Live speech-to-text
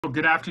Well,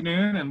 good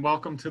afternoon and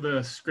welcome to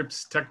the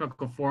Scripps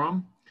Technical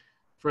Forum.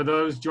 For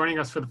those joining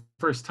us for the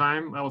first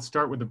time, I will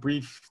start with a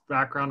brief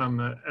background on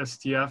the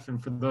STF,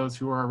 and for those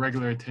who are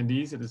regular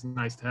attendees, it is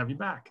nice to have you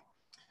back.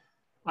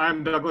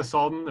 I'm Douglas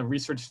Alden, a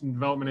research and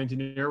development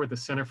engineer with the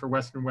Center for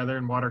Western Weather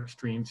and Water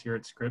Streams here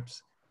at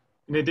Scripps.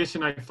 In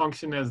addition, I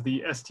function as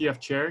the STF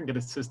chair and get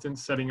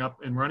assistance setting up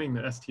and running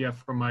the STF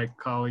from my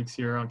colleagues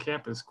here on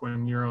campus,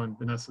 Gwen Nero and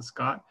Vanessa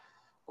Scott.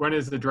 Gwen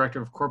is the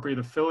Director of Corporate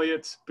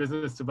Affiliates,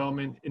 Business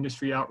Development,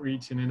 Industry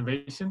Outreach, and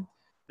Innovation,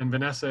 and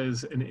Vanessa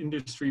is an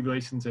Industry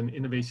Relations and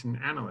Innovation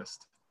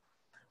Analyst.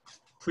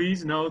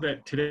 Please know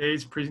that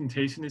today's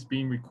presentation is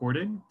being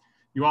recorded.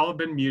 You all have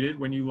been muted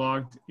when you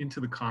logged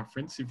into the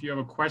conference. If you have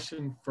a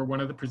question for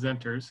one of the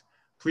presenters,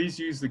 please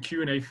use the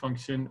Q&A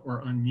function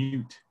or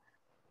unmute.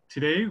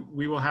 Today,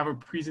 we will have a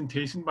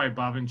presentation by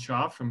Bhavin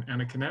Shah from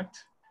Anekonnect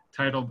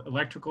titled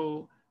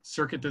Electrical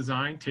Circuit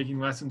Design, Taking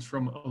Lessons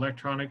from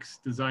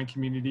Electronics Design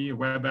Community, a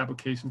web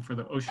application for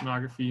the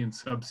oceanography and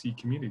subsea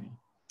community.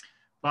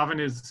 Bhavin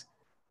is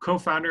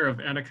co-founder of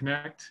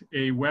Anekonnect,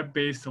 a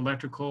web-based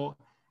electrical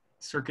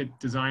circuit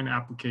design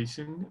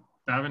application.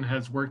 Bhavin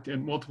has worked at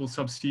multiple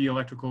subsea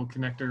electrical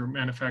connector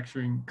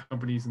manufacturing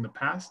companies in the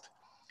past.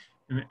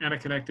 And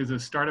Anekonnect is a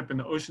startup in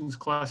the oceans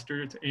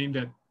cluster. It's aimed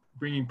at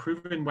bringing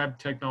proven web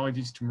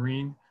technologies to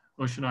marine,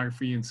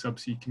 oceanography, and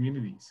subsea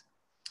communities.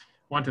 I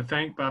want to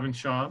thank Bhavin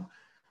Shah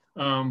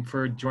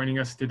for joining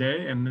us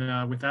today.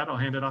 And with that, I'll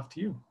hand it off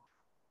to you.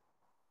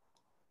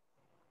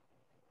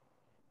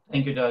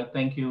 Thank you, Doug.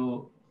 Thank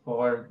you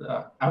for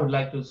I would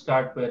like to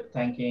start with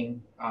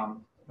thanking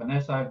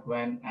Vanessa,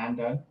 Gwen, and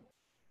Doug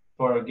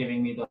for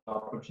giving me the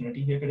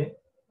opportunity here today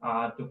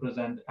to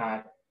present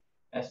at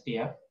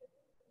STF.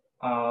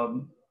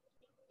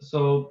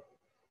 So,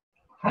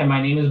 hi,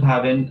 my name is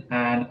Bhavin,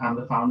 and I'm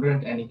the founder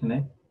at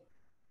Anekonnect.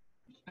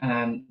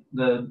 And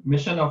the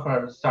mission of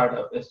our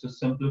startup is to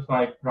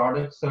simplify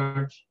product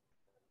search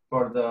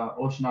for the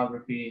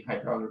oceanography,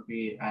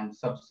 hydrography, and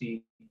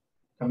subsea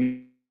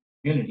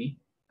community.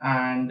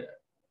 And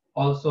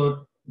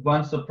also,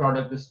 once the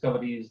product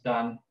discovery is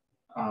done,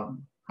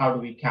 how do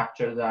we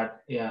capture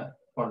that?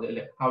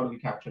 How do we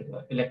capture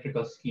the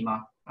electrical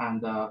schema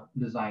and the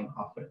design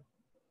of it?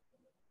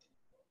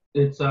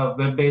 It's a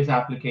web-based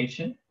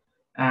application,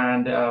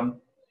 and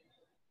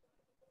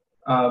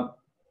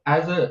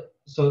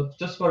so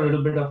just for a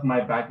little bit of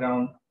my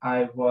background,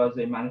 I was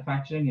a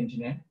manufacturing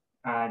engineer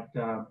at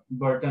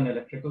Burton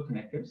Electrical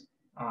Connectors,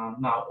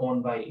 now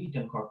owned by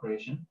Eaton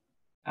Corporation,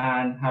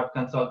 and have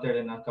consulted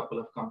in a couple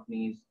of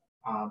companies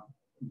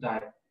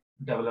that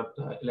developed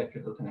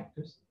electrical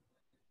connectors.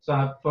 So I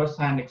have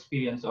firsthand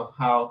experience of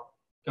how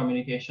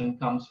communication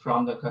comes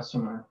from the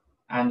customer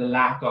and the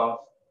lack of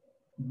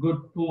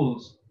good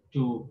tools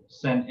to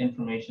send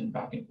information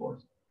back and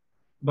forth.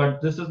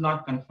 But this is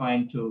not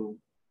confined to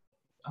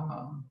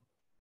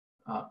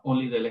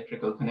only the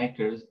electrical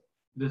connectors.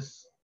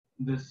 This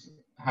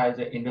has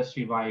an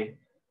industry-wide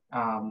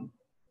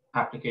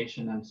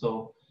application. And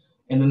so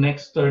in the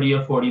next 30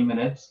 or 40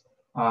 minutes,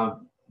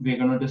 we're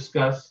going to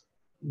discuss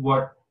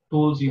what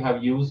tools you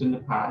have used in the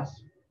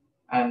past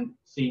and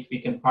see if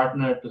we can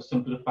partner to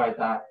simplify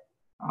that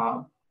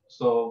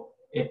so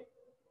it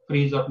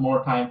frees up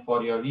more time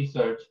for your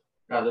research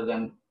rather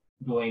than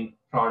doing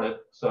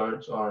product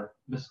search or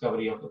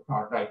discovery of the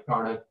right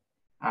product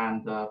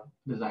and the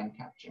design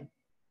capture.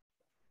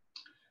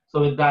 So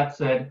with that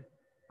said,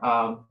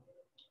 I'm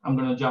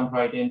going to jump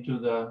right into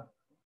the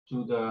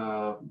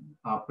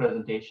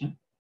presentation.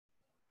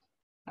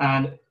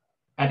 And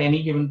at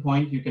any given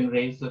point, you can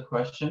raise the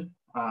question.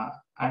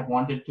 I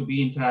want it to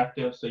be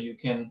interactive, so you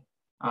can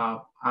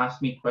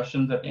ask me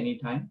questions at any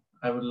time.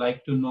 I would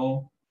like to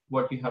know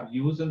what you have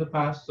used in the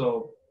past,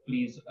 so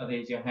please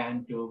raise your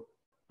hand to,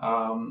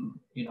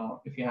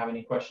 if you have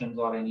any questions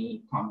or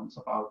any comments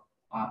about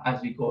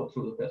as we go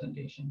through the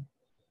presentation.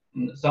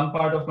 Some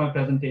part of my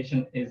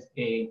presentation is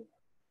a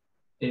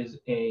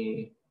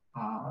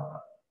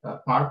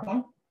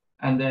PowerPoint,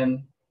 and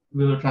then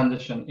we will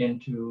transition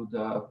into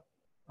the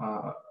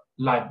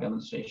live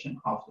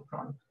demonstration of the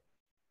product.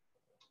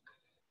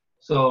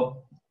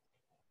 So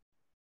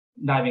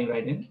diving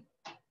right in.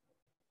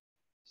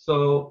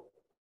 So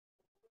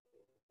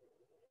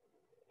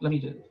let me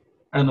just,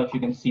 I don't know if you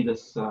can see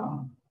this.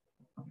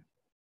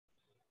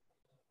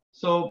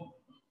 So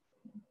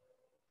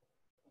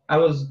I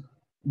was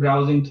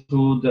browsing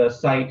through the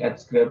site at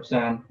Scripps,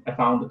 and I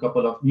found a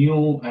couple of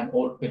new and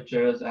old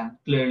pictures, and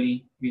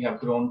clearly we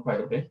have grown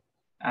quite a bit.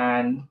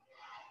 And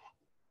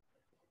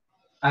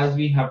as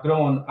we have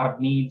grown, our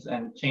needs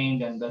and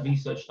change and the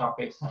research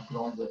topics have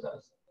grown with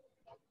us.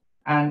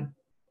 And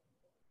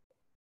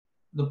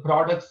the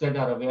products that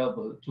are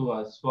available to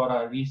us for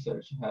our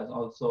research has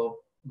also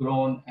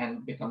grown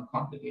and become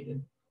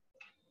complicated.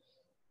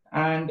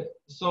 And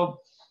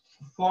so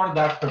for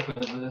that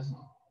purposes,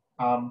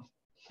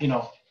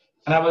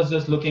 and I was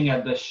just looking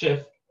at the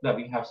shift that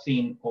we have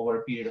seen over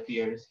a period of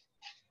years.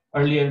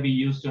 Earlier, we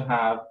used to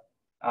have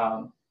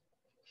a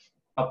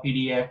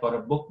PDF or a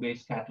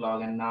book-based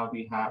catalog, and now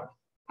we have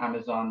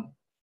Amazon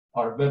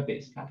or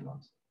web-based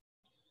catalogs.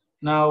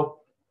 Now,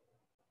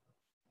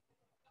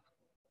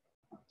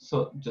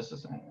 so just a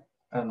second.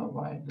 I don't know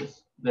why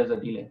there's a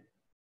delay.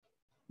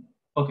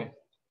 Okay,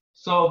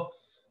 so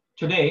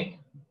today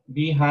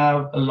we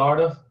have a lot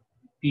of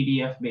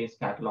PDF-based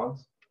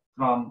catalogs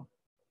from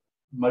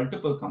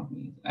multiple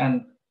companies,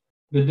 and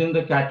within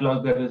the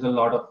catalog there is a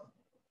lot of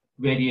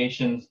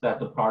variations that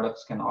the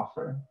products can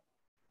offer.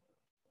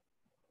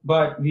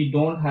 But we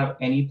don't have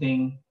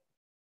anything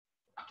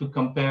to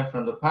compare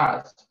from the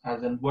past,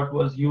 as in what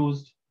was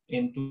used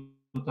in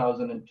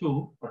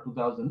 2002 or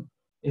 2000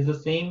 is the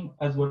same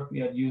as what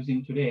we are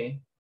using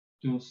today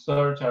to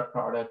search our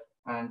product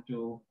and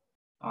to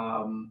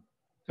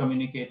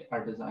communicate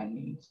our design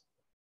needs.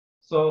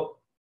 So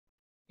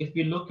if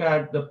we look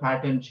at the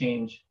pattern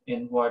change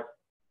in what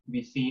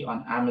we see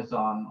on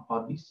Amazon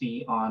or we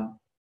see on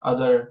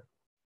other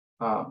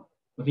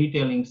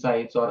retailing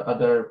sites or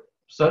other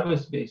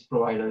service-based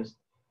providers,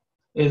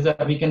 is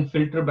that we can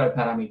filter by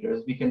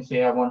parameters. We can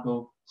say, I want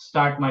to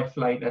start my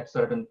flight at a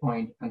certain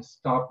point and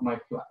stop my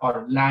flight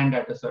or land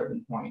at a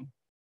certain point.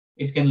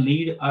 It can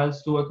lead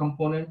us to a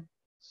component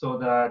so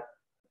that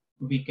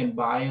we can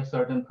buy a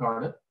certain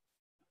product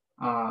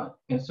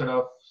instead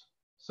of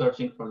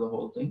searching for the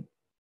whole thing.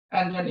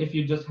 And then if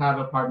you just have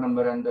a part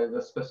number and there's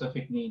a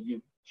specific need,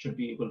 you should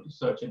be able to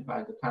search it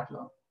by the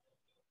catalog.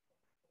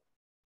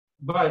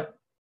 But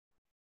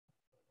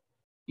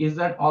is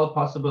that all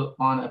possible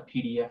on a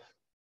PDF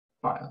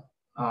file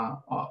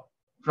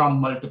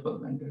from multiple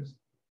vendors?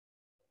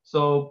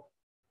 So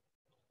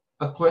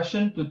a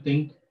question to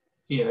think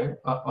here,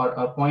 or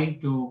a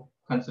point to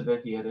consider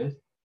here is,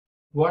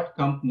 what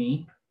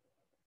company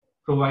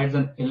provides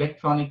an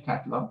electronic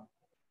catalog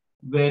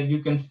where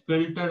you can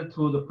filter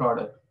through the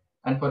product?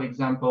 And for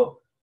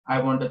example,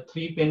 I want a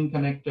 3-pin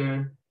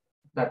connector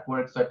that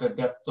works at a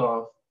depth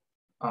of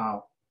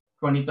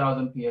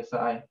 20,000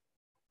 PSI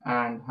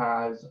and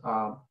has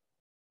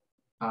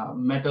a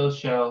metal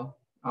shell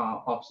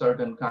of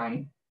certain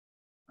kind.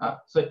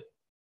 So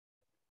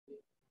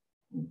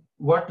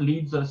what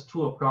leads us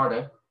to a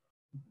product,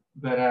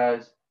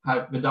 whereas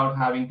without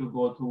having to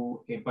go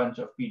through a bunch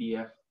of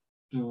PDF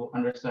to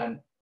understand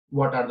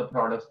what are the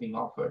products being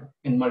offered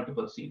in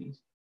multiple series.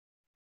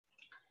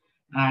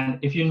 And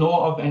if you know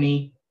of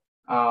any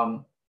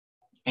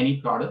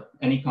product,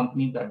 any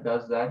company that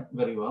does that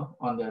very well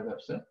on their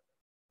website,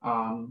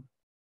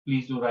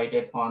 please do write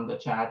it on the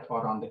chat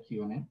or on the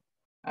Q&A.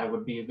 I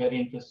would be very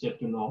interested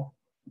to know,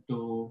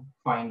 to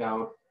find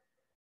out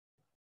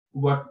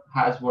what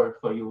has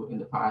worked for you in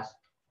the past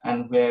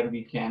and where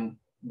we can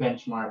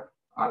benchmark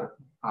our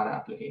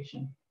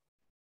application.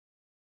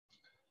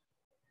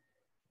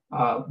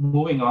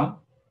 Moving on.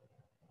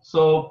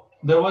 So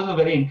there was a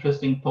very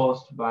interesting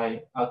post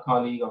by a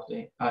colleague of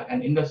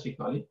an industry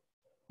colleague.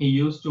 He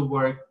used to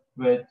work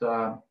with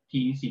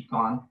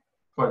TECCon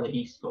for the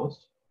East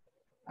Coast.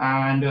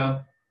 And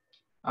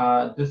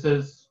this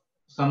is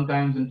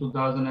sometimes in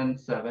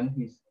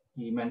 2007,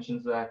 he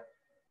mentions that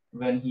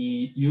when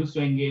he used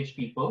to engage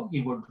people, he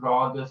would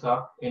draw this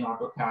up in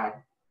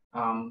AutoCAD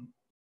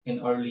in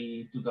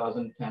early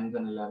 2010s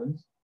and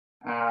 11s.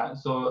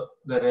 So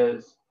there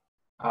is,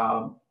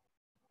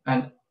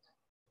 and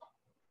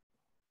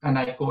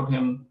I quote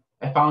him,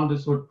 I found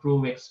this would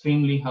prove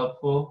extremely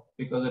helpful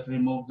because it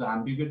removed the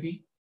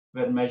ambiguity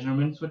where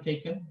measurements were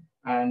taken,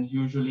 and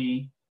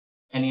usually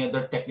any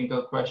other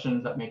technical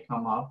questions that may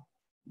come up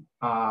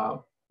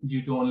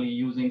due to only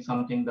using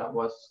something that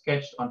was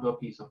sketched onto a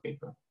piece of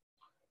paper.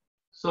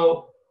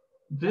 So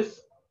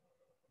this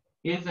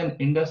is an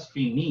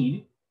industry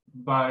need,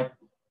 but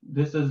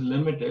this is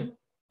limited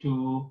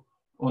to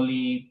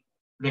only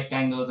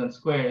rectangles and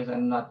squares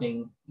and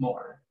nothing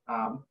more.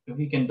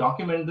 We can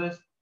document this,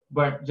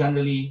 but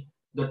generally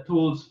the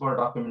tools for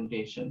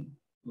documentation,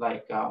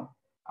 like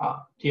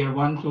tier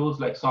 1 tools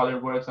like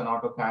SolidWorks and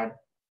AutoCAD,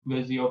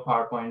 Visio,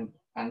 PowerPoint,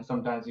 and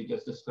sometimes you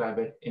just describe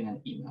it in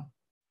an email.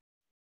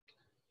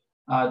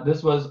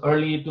 This was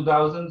early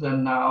 2000s,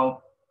 and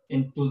now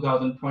in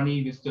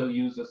 2020, we still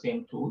use the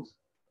same tools.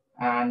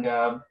 And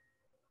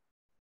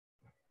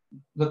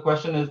the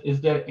question is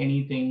there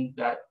anything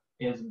that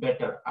is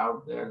better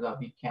out there that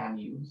we can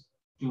use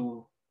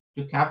to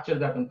capture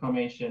that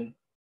information,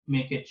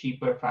 make it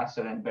cheaper,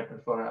 faster, and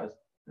better for us,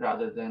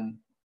 rather than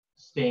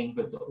staying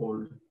with the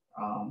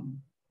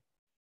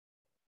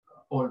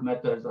old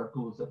methods or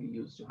tools that we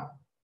used to have.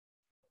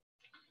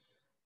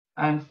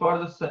 And for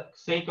the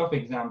sake of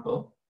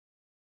example,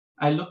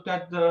 I looked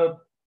at the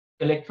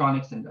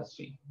electronics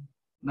industry.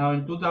 Now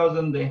in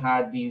 2000, they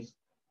had these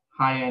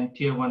high-end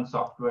tier 1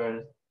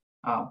 software,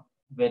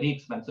 very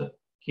expensive,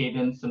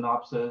 Cadence,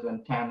 Synopsys,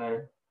 and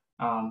Tanner.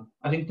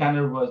 I think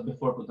Tanner was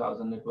before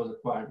 2000, it was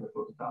acquired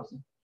before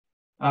 2000.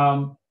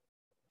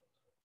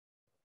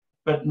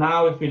 But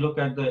now if we look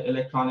at the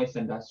electronics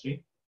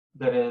industry,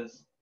 there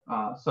is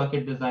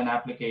circuit design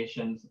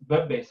applications,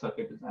 web-based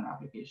circuit design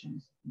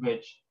applications,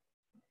 which,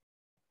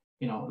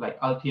 like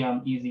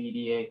Altium,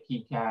 EasyEDA,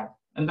 KiCad,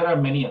 and there are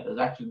many others.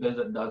 Actually, there's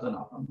a dozen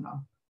of them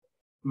now,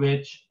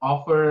 which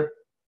offer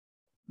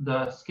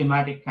the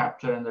schematic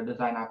capture and the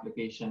design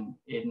application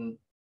in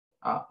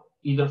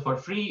either for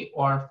free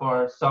or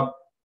for sub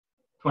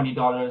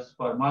 $20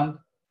 per month,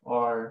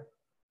 or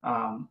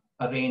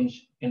a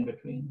range in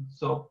between.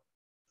 So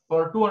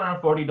for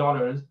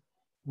 $240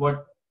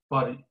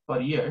 per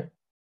year,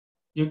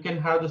 you can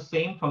have the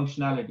same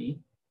functionality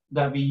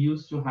that we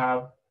used to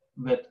have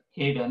with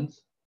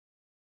Cadence,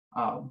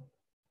 or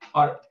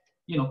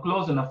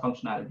close enough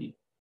functionality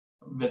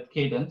with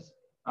Cadence,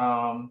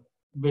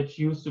 which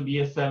used to be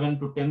a $7,000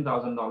 to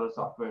 $10,000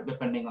 software,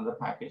 depending on the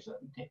package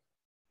that we take.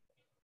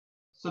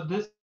 So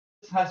this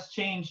has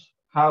changed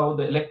how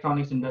the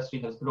electronics industry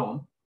has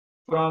grown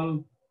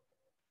from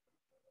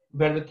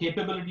where the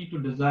capability to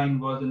design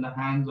was in the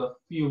hands of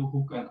few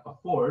who can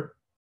afford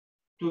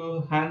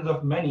to hands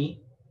of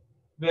many,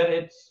 where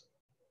it's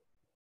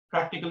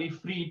practically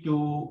free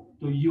to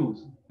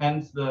use.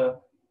 Hence,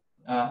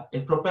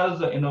 it propels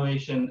the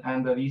innovation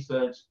and the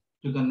research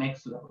to the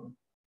next level.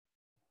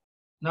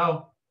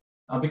 Now,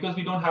 because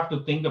we don't have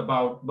to think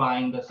about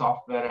buying the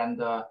software and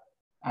the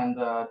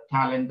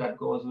talent that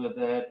goes with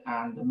it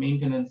and the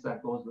maintenance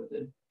that goes with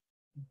it,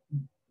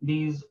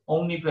 these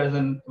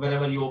omnipresent,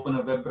 wherever you open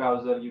a web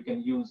browser, you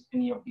can use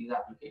any of these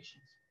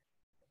applications.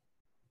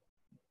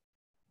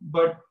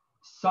 But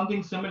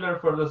something similar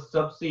for the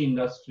subsea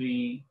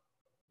industry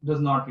does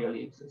not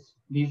really exist.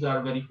 These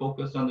are very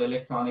focused on the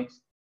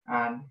electronics,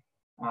 and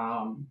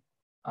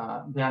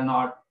they are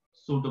not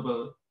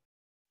suitable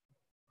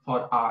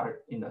for our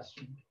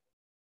industry.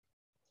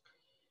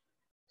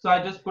 So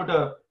I just put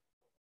a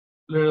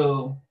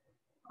little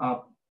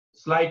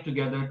slide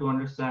together to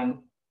understand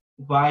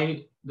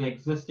why the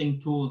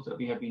existing tools that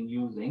we have been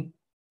using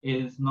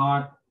is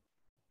not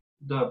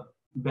the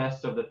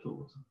best of the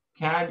tools.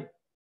 CAD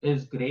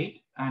is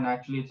great, and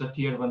actually it's a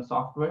tier 1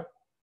 software.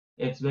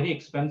 It's very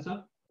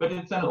expensive, but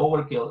it's an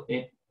overkill.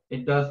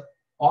 It does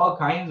all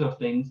kinds of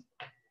things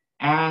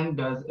and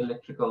does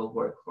electrical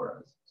work for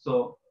us.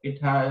 So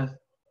it has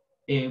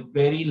a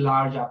very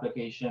large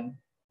application,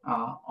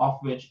 of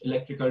which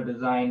electrical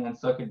design and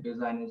circuit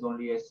design is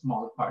only a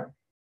small part.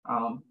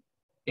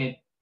 It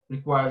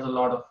requires a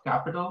lot of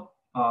capital.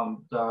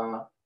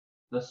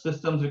 The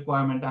systems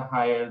requirements are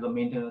higher, the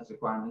maintenance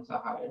requirements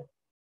are higher,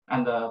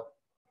 and the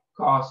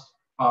cost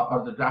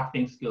or the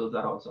drafting skills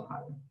are also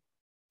higher.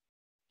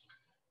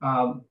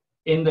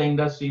 In the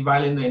industry,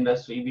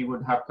 we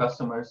would have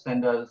customers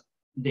send us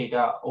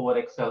data over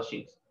Excel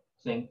sheets,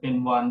 saying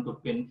pin 1 to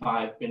pin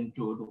 5, pin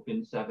 2 to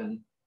pin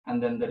 7,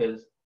 and then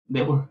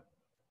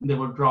they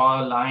would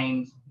draw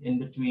lines in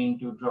between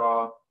to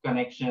draw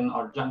connection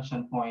or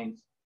junction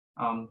points,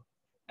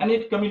 and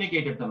it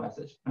communicated the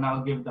message. And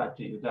I'll give that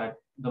to you, that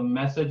the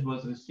message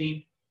was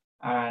received,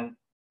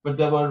 but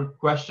there were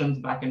questions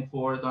back and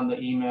forth on the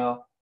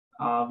email.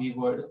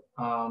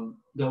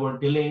 There were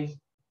delays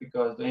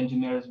because the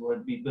engineers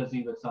would be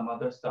busy with some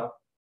other stuff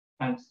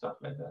and stuff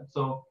like that.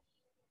 So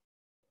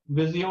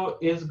Visio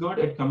is good,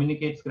 it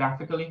communicates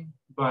graphically,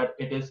 but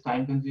it is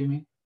time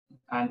consuming,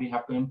 and we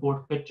have to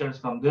import pictures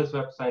from this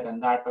website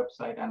and that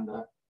website, and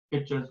the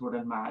pictures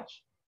wouldn't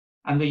match.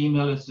 And the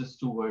email is just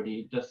too wordy,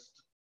 it just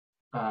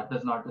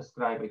does not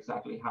describe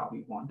exactly how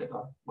we want it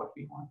or what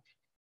we want.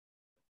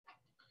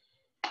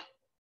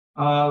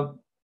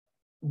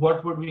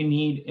 What would we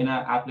need in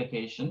an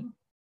application?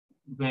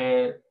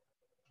 Where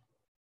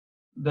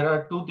there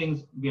are two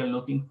things we are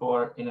looking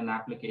for in an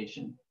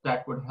application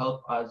that would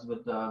help us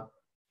with the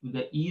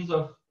ease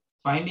of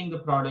finding the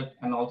product,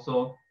 and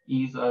also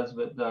ease us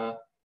with the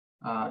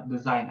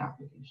design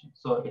application.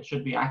 So it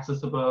should be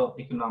accessible,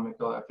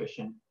 economical,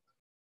 efficient.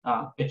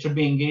 It should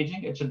be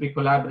engaging. It should be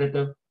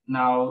collaborative.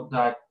 Now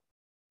that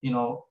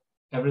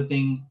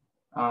everything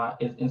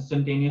is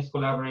instantaneous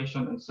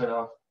collaboration instead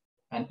of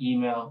an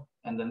email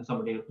and then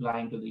somebody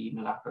replying to the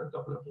email after a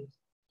couple of days.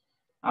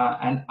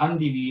 And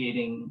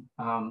undeviating,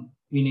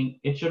 meaning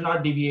it should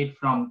not deviate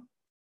from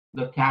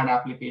the CAD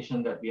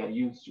application that we are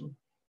used to.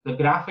 The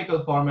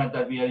graphical format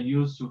that we are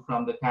used to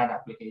from the CAD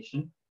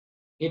application,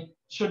 it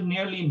should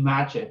nearly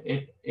match it.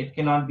 It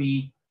cannot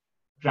be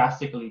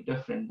drastically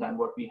different than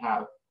what we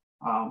have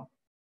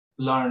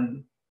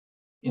learned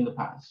in the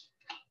past.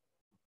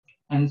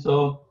 And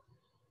so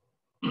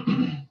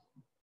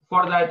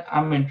for that,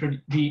 I'm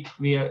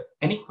we are,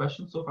 any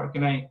questions so far?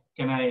 Can I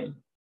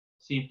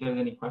see if there's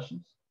any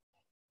questions?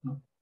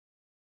 No.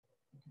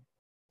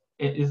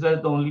 Is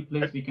that the only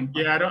place we can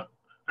find? Yeah,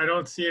 I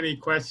don't see any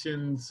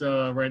questions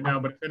right now,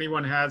 but if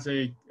anyone has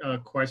a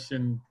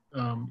question,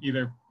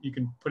 either you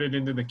can put it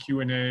into the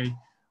Q&A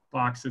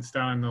box that's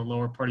down in the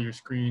lower part of your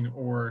screen,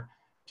 or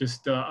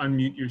just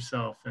unmute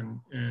yourself, and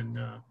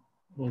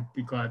we'll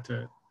be glad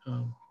to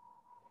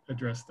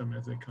address them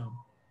as they come.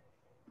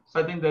 So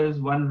I think there is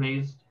one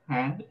raised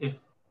hand if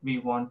we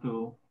want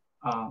to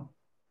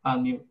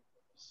unmute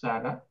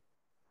Sarah.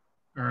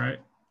 All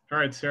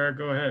right, Sarah,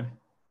 go ahead.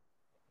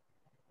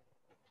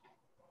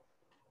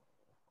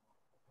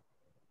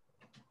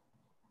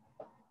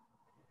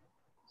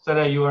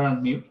 Sarah, you are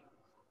on mute.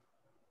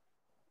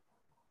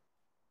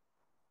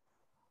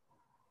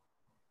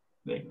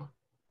 There you go.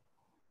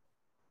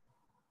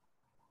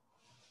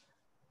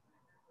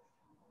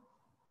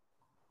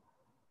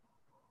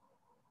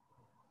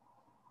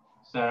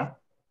 Sarah?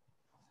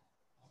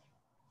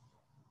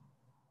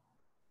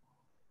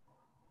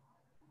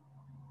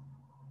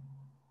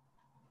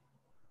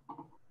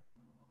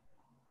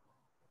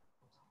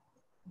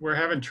 We're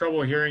having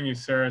trouble hearing you,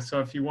 Sarah. So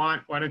if you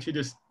want, why don't you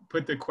just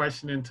put the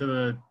question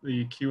into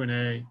the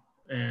Q&A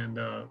and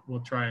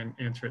we'll try and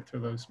answer it through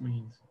those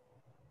means.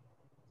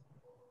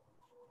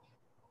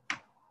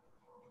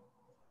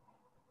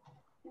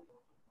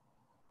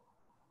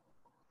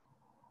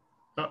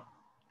 Oh,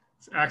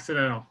 it's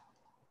accidental.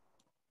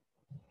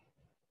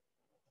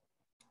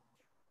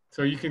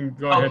 So you can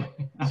go ahead.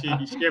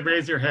 She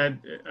raised her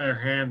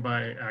hand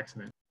by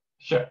accident.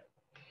 Sure.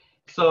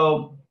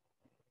 So,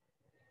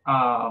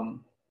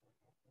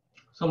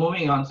 so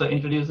moving on, so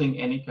introducing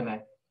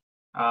Anekonnect.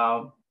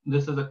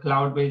 This is a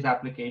cloud-based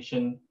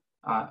application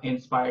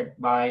inspired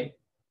by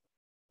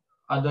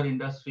other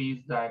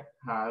industries that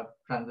have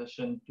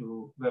transitioned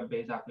to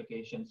web-based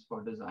applications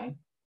for design.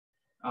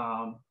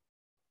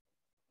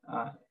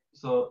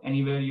 So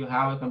anywhere you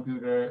have a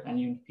computer and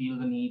you feel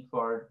the need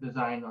for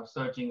design or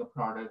searching a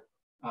product,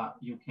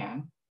 you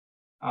can.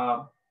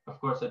 Of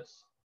course,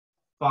 it's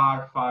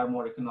far, far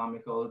more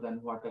economical than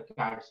what a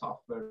CAD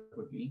software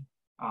would be.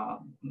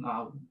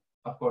 Now,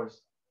 of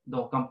course,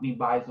 the company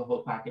buys the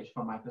whole package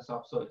from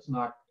Microsoft, so it's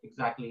not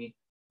exactly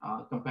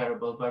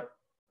comparable, but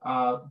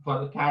for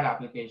the CAD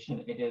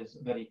application, it is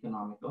very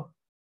economical.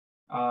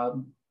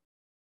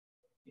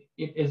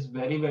 It is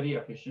very, very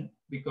efficient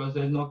because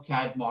there's no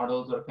CAD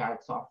models or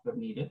CAD software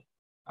needed.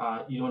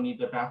 You don't need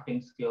the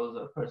drafting skills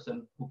or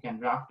person who can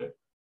draft it.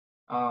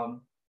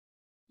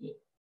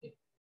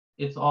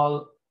 It's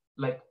all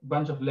like a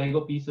bunch of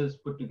Lego pieces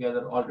put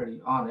together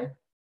already on it.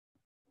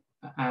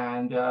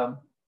 And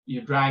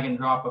you drag and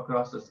drop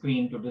across the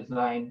screen to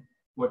design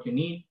what you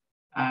need,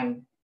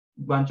 and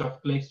a bunch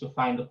of clicks to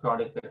find the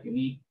product that you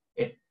need.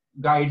 It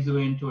guides you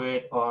into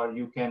it, or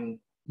you can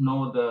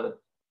know the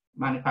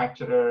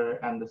manufacturer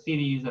and the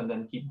series and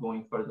then keep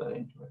going further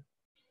into it.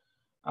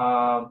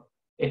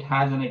 It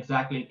has an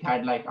exactly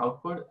CAD-like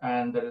output,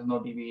 and there is no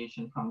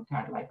deviation from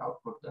CAD-like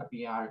output that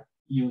we are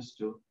used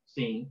to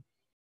seeing.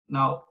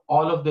 Now,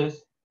 all of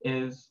this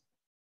is,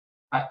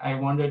 I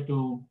wanted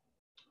to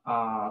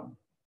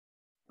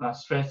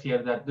stress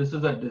here that this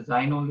is a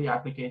design-only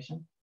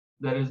application.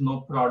 There is no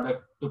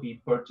product to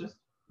be purchased.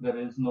 There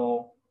is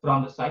no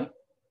from the site.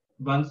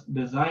 Once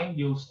designed,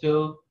 you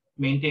still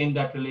maintain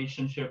that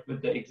relationship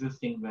with the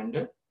existing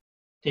vendor.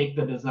 Take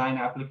the design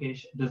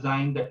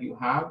that you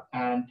have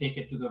and take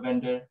it to the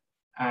vendor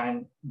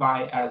and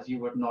buy as you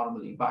would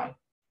normally buy.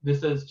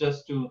 This is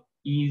just to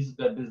ease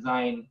the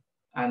design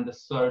and the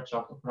search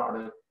of the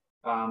product,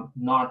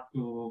 not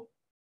to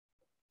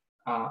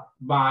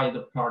buy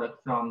the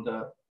product from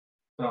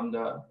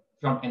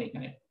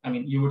Anekonnect. I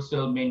mean, you would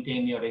still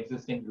maintain your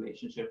existing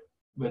relationship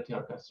with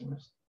your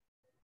customers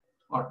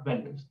or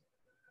vendors.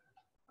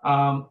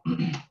 All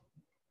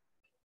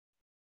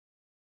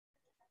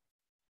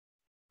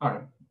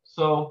right.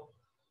 So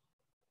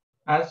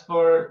as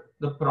for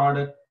the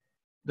product,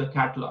 the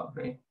catalog,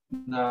 right?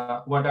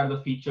 What are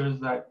the features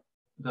that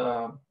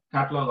the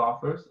catalog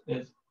offers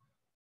is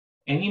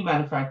any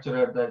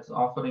manufacturer that's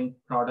offering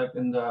product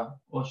in the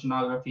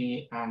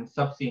oceanography and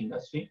subsea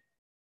industry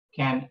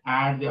can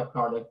add their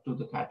product to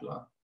the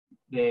catalog.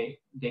 They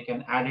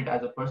can add it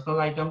as a personal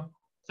item,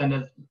 send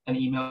us an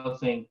email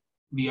saying,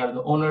 we are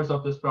the owners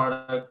of this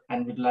product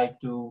and we'd like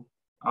to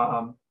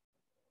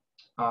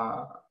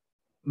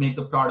make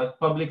the product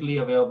publicly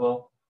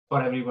available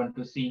for everyone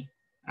to see.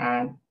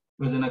 And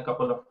within a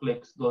couple of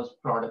clicks, those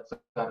products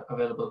are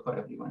available for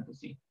everyone to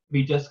see.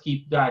 We just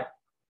keep that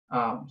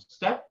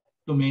step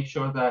to make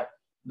sure that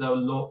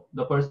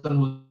the person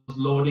who's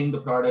loading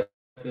the product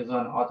is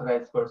an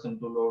authorized person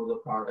to load the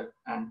product,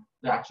 and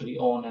they actually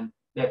own and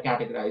they're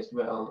categorized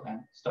well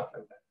and stuff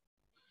like that.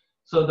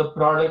 So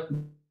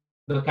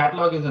the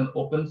catalog is an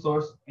open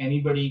source.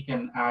 Anybody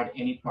can add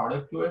any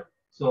product to it.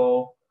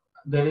 So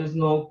there is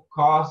no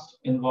cost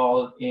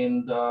involved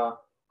in the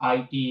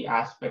IT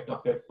aspect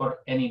of it for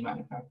any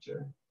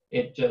manufacturer.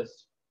 It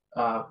just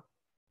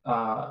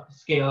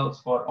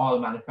scales for all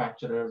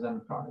manufacturers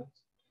and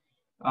products.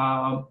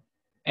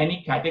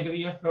 Any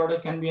category of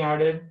product can be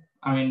added.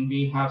 I mean,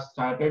 we have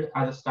started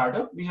as a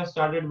startup, we have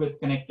started with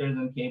connectors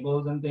and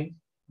cables and things,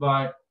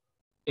 but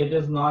it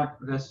is not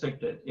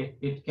restricted.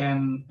 It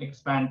can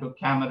expand to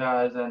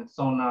cameras and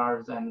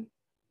sonars and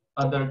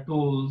other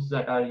tools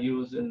that are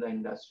used in the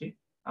industry.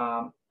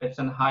 It's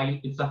a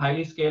highly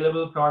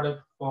scalable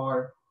product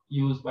for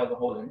use by the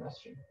whole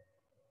industry.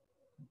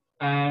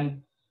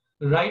 And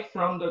right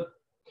from the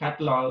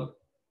catalog,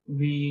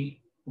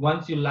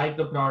 once you like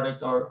the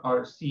product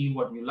or see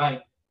what you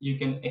like, you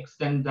can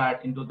extend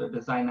that into the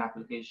design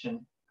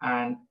application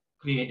and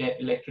create an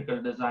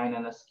electrical design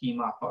and a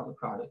schema for the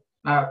product.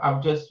 Now,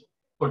 I've just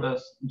put a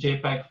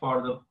JPEG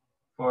for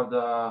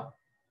the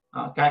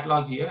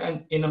catalog here,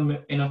 and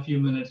in a few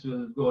minutes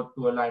we'll go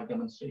to a live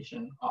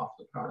demonstration of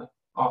the product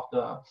of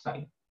the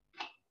site.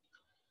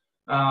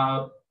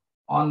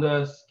 On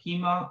the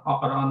schema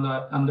or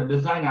on the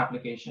design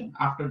application,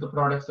 after the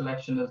product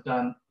selection is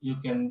done, you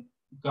can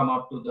come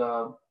up to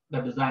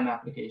the design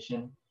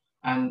application.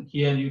 And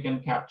here you can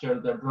capture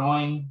the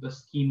drawing, the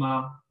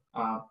schema.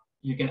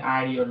 You can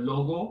add your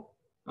logo,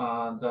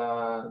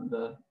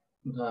 the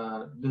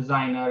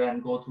designer,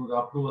 and go through the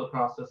approval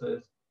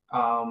processes,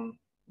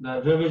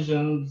 the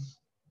revisions,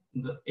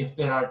 if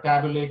there are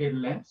tabulated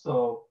lengths.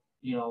 So,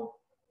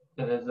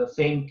 there is the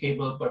same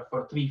cable, but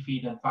for 3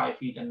 feet and 5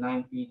 feet and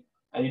 9 feet,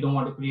 and you don't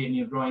want to create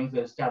new drawings,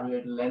 there's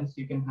tabulated lengths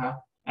you can have.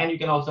 And you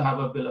can also have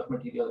a bill of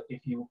material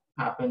if you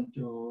happen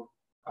to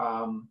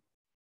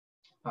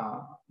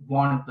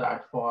want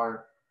that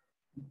for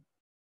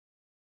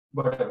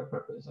whatever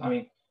purpose. I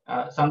mean,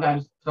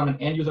 sometimes from an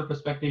end user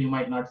perspective, you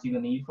might not see the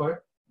need for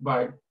it,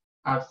 but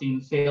I've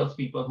seen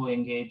salespeople who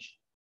engage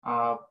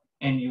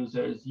end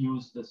users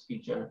use this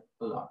feature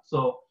a lot.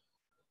 So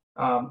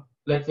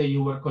let's say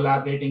you were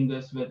collaborating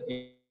this with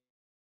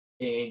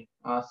a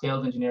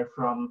sales engineer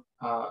from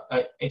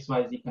a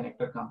XYZ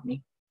connector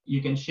company.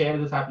 You can share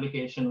this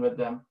application with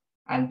them,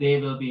 and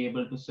they will be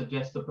able to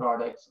suggest the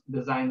products,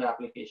 design the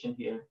application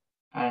here,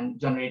 and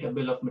generate a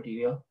bill of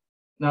material.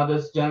 Now,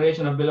 this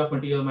generation of bill of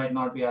material might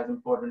not be as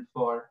important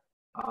for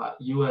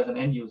you as an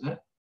end user,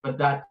 but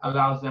that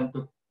allows them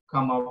to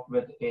come up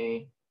with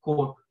a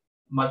quote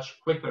much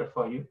quicker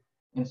for you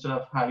instead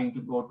of having to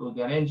go to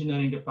their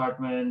engineering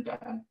department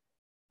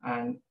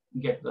and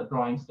get the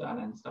drawings done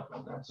and stuff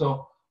like that.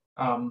 So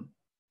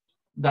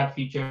that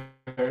feature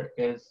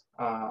is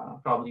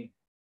probably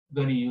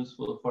very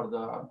useful for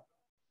the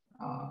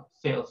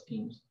sales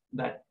teams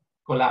that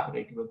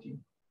collaborate with you.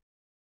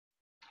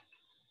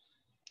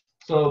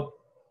 So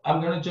I'm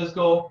going to just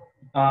go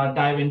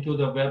dive into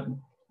the web,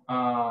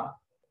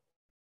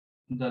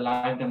 the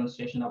live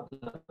demonstration of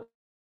the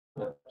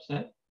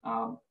website.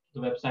 The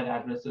website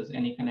address is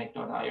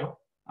anekonnect.io.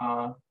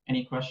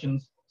 Any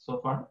questions so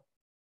far?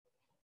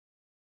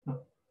 I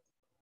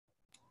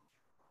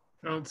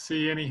don't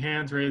see any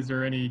hands raised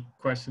or any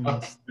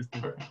questions.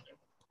 Okay.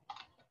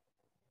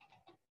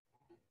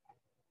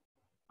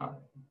 All right.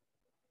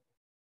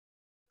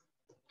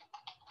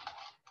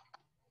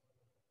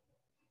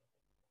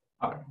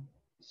 All right.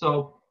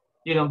 So,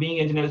 being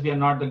engineers, we are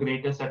not the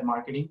greatest at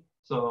marketing.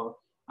 So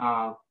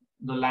the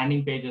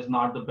landing page is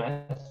not the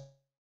best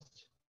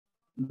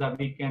that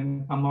we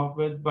can come up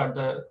with, but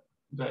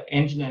the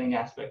engineering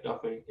aspect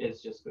of it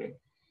is just great.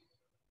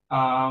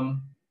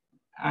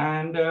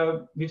 And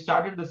we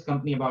started this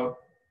company about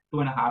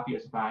 2.5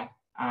 years back,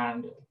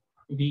 and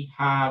we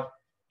have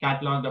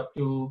cataloged up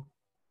to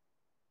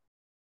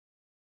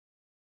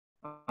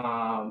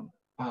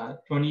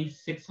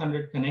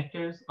 2,600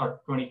 connectors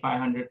or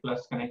 2,500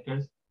 plus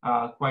connectors,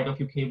 quite a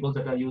few cables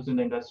that are used in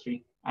the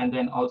industry, and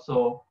then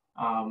also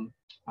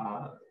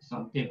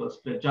some cable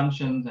split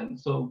junctions. And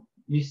so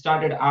we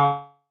started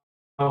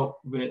out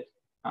with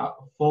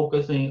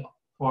focusing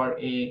for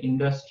a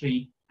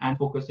industry and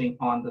focusing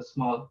on the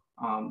small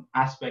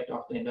aspect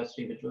of the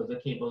industry, which was the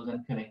cables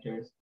and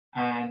connectors.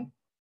 And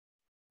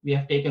we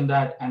have taken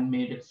that and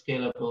made it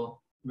scalable,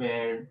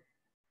 where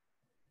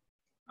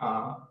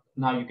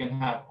now you can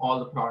have all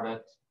the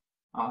products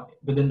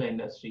within the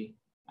industry,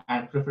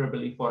 and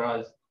preferably for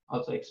us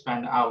also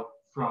expand out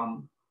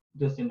from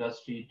this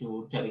industry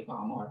to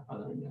telecom or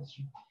other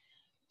industry.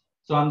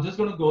 So I'm just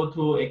going to go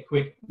through a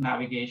quick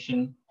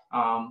navigation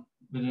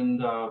within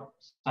the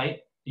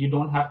site. You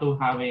don't have to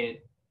have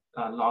a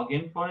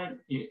login for it.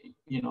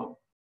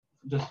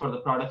 Just for the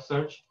product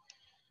search,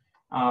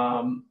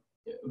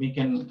 we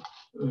can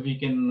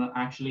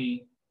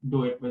actually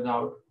do it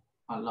without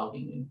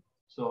logging in.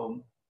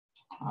 So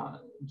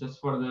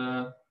just for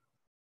the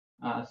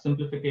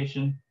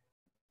simplification,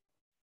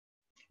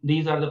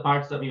 these are the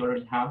parts that we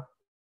already have.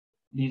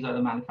 These are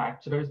the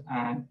manufacturers,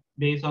 and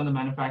based on the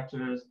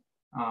manufacturers,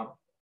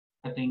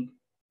 I think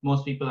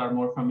most people are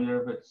more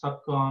familiar with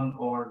Subcon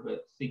or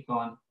with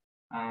Ccon,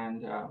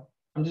 and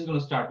I'm just going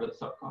to start with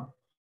Subcon,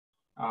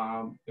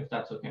 if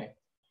that's okay.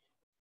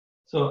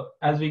 So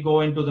as we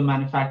go into the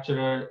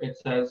manufacturer, it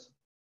says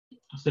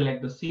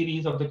select the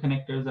series of the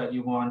connectors that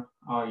you want,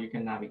 or you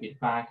can navigate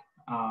back.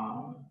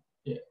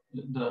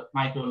 The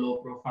micro low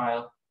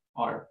profile,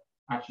 or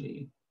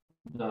actually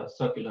the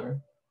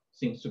circular,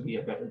 seems to be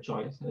a better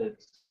choice.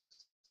 It's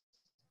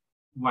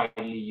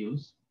widely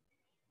used.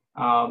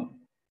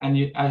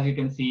 And as you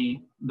can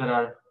see,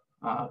 there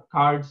are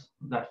cards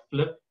that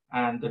flip,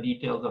 and the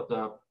details of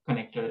the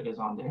connector is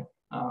on there.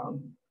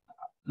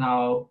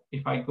 Now,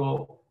 if I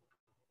go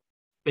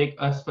pick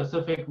a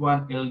specific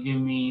one, it'll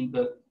give me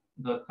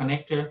the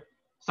connector.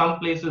 Some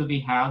places we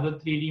have the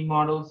 3D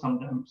model,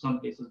 some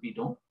places we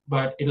don't,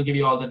 but it'll give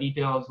you all the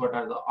details, what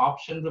are the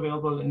options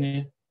available in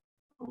it,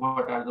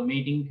 what are the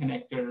mating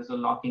connectors, the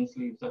locking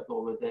sleeves that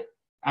go with it.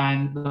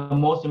 And the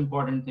most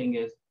important thing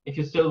is, if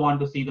you still want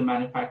to see the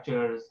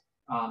manufacturer's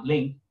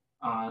link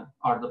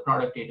or the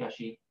product data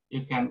sheet,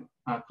 you can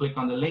click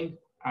on the link,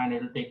 and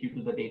it'll take you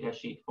to the data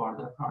sheet for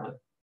the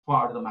product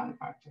for the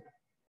manufacturer.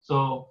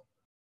 So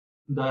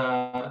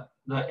the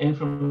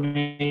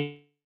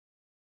information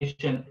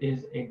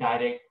is a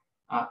direct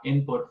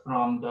input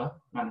from the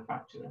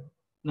manufacturer.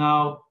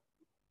 Now,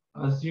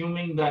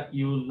 assuming that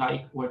you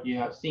like what you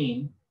have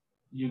seen,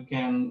 you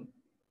can,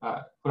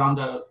 from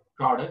the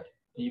product,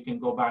 you can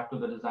go back to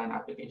the design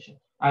application.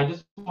 I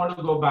just want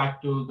to go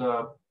back to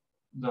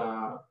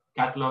the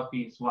catalog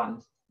piece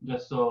once,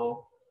 just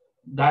so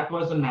that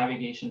was the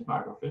navigation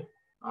part of it,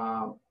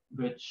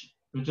 which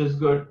is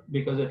good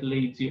because it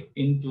leads you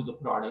into the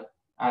product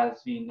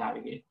as we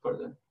navigate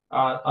further.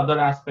 Other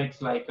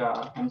aspects like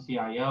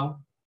MCIL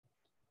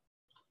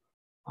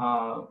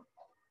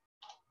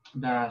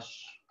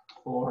dash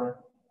 4,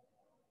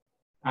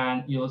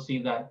 and you'll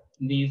see that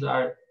these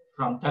are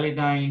from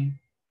Teledyne,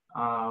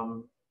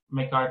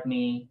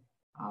 McCartney,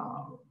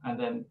 and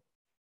then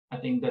I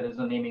think there is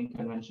a naming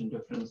convention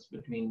difference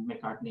between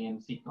McCartney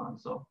and Seacon,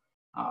 so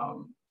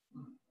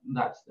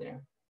that's there.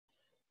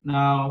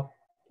 Now,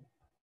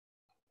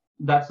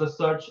 that's the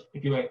search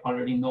if you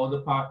already know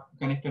the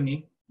connector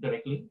name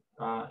directly.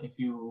 If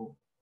you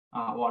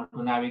want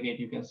to navigate,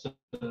 you can still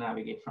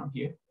navigate from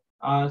here.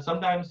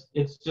 Sometimes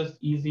it's just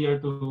easier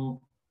to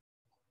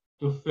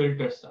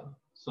filter stuff.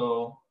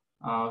 So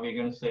we're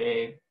going to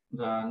say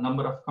the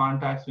number of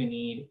contacts we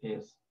need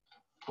is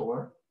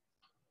 4,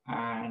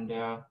 and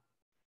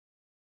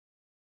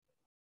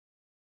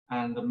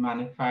the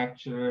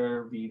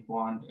manufacturer we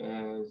want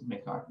is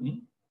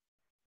McCartney,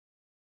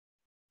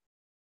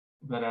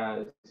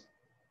 whereas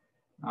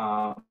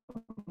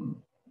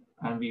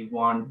and we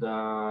want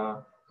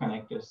the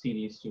connector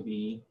series to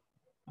be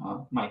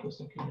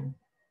microcircular.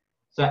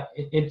 So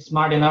it's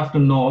smart enough to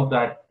know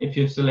that if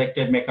you've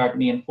selected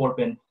McCartney and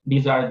 4-pin,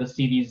 these are the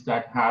series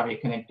that have a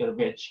connector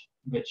which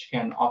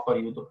can offer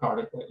you the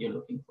product that you're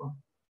looking for.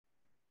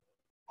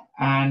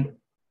 And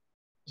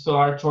so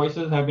our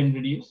choices have been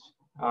reduced.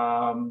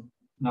 Now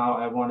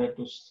I wanted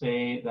to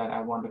say that I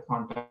want a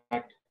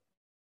contact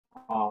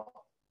of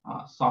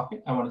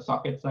socket. I want a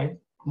socket side,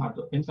 not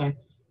the pin side.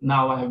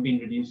 Now I have been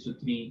reduced to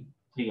three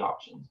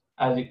options.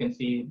 As you can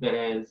see, there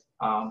is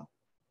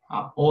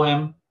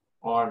OM,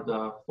 or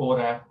the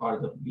 4F, or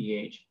the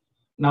BH.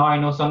 Now I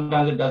know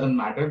sometimes it doesn't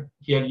matter.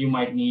 Here you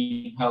might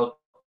need help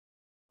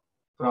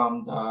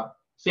from the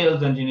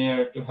sales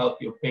engineer to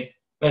help you pick,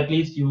 but at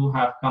least you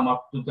have come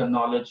up to the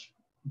knowledge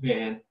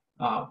where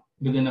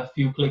within a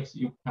few clicks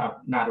you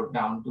have narrowed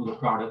down to the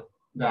product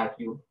that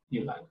you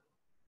like.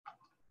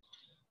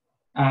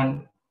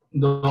 And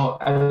though,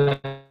 as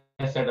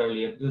I said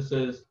earlier, this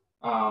is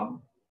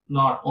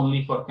not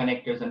only for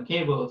connectors and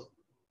cables,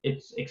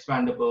 it's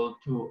expandable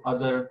to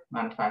other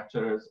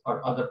manufacturers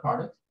or other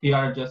products. We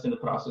are just in the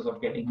process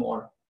of getting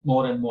more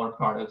and more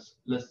products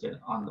listed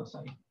on the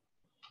site.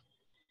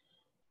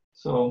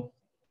 So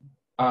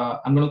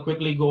I'm going to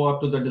quickly go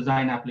up to the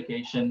design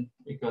application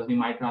because we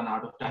might run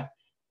out of time.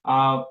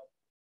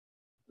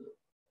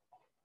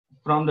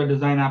 From the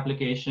design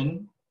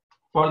application,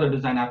 for the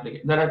design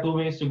application, there are 2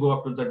 ways to go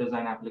up to the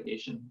design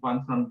application,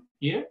 one from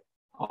here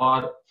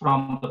or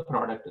from the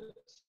product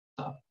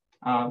itself.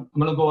 I'm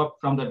going to go up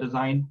from the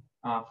design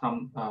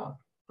from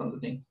the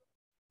thing.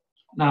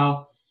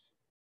 Now,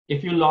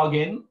 if you log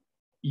in,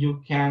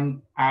 you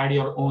can add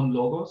your own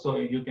logo. So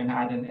you can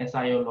add an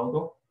SIO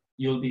logo.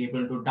 You'll be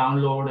able to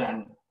download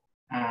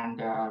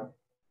and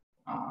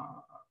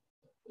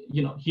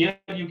here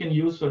you can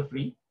use for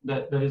free.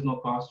 There is no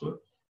cost to it.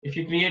 If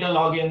you create a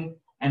login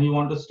and you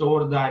want to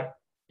store that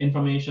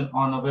information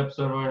on a web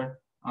server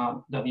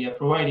that we are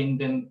providing,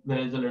 then there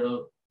is a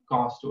little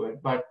cost to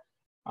it. But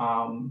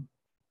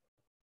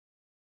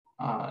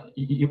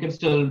you can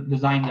still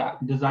design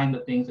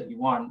the things that you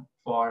want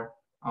for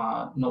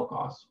no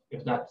cost,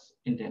 if that's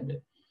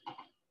intended.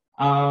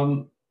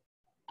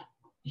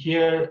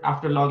 Here,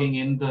 after logging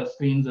in, the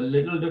screen's a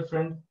little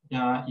different.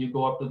 You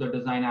go up to the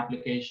design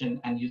application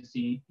and you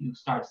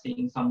start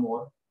seeing some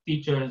more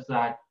features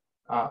that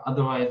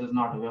otherwise is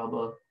not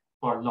available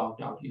for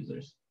logged out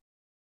users.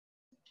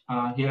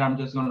 Here, I'm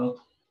just going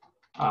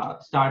to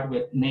start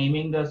with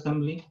naming the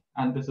assembly,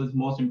 and this is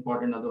most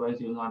important,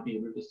 otherwise you will not be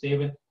able to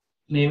save it.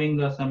 Naming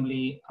the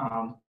assembly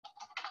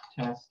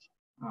test.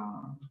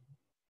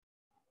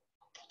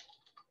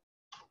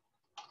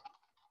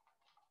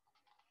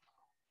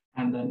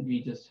 And then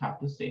we just have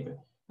to save it.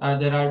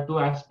 There are 2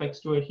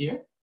 aspects to it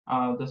here,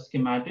 the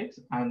schematics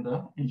and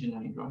the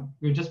engineering drawing.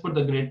 We just put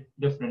the grid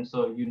difference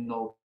so you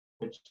know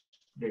which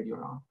grid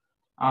you're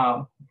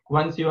on.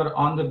 Once you are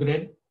on the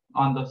grid,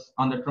 on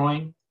the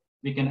drawing,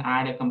 we can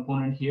add a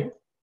component here,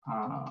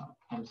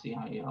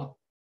 MCIL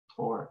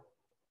for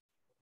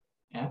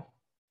F.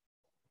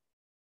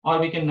 Or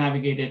we can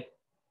navigate it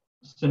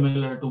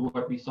similar to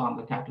what we saw in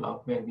the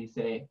catalog, where we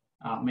say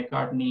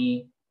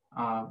McCartney,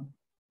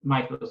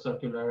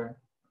 microcircular,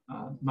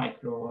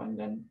 micro, and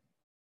then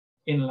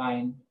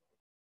inline,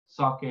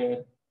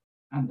 socket,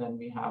 and then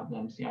we have the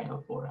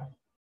MCIL4F.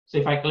 So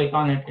if I click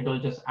on it, it will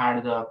just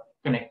add the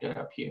connector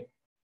up here.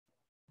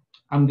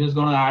 I'm just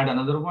going to add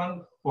another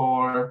one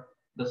for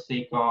the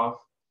sake of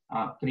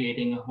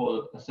creating a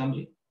whole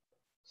assembly.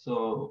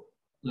 So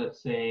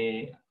let's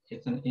say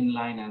it's an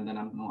inline, and then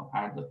I'm going to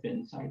add the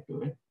pin side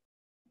to it.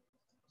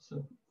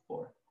 So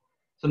 4.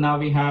 So now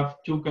we have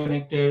 2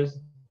 connectors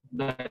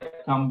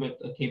that come with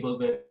a cable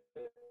width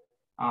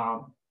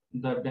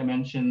The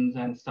dimensions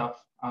and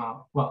stuff,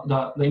 well,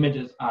 the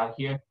images are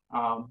here.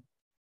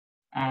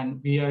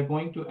 And we are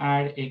going to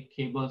add a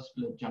cable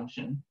split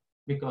junction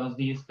because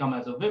these come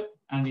as a whip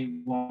and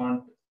we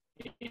want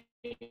a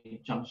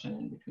junction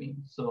in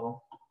between.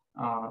 So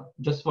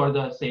just for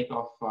the sake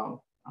of,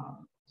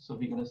 so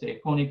we're going to say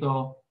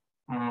conical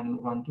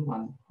and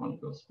one-to-one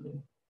conical split.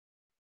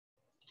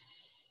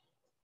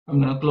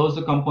 I'm going to close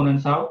the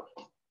components out,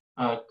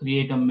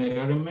 create a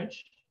mirror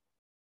image,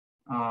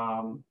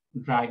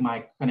 drag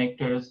my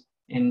connectors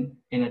in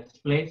its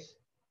place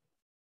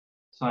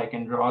so I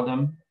can draw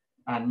them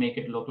and make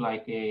it look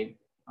like a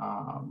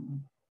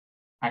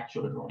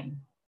actual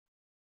drawing.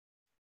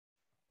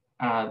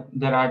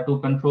 There are 2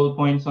 control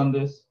points on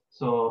this,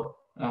 so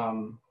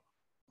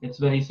it's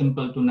very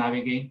simple to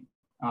navigate,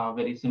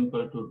 very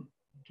simple to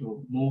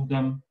move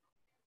them.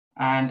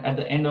 And at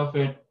the end of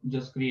it,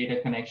 just create a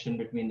connection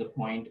between the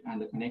point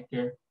and the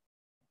connector.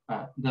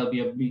 There'll be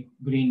a big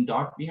green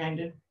dot behind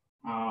it,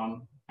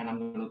 and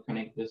I'm going to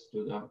connect this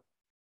to the.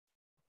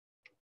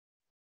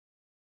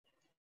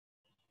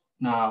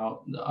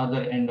 Now the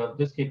other end of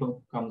this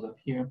cable comes up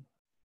here,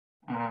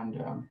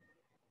 and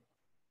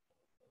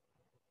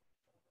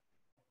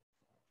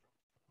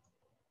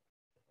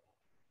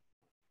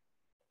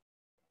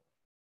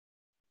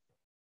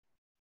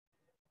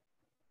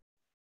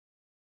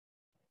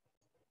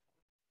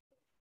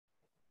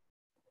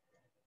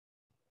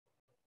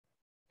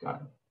got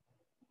it.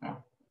 Yeah.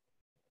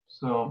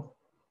 So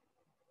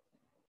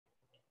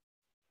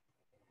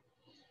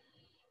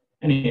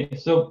anyway,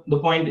 so the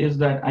point is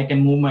that I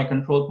can move my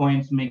control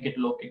points, make it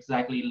look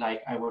exactly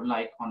like I would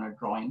like on a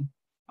drawing.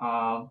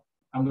 I'm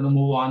going to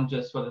move on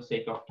just for the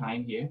sake of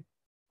time here.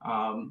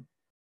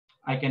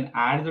 I can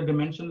add the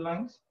dimension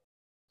lines.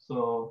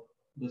 So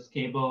this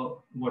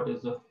cable, what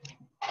is the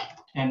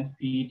 10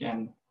 feet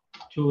and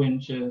 2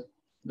 inches?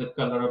 The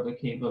color of the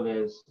cable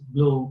is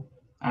blue,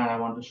 and I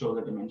want to show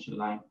the dimension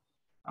line.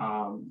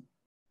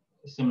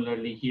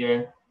 Similarly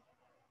here,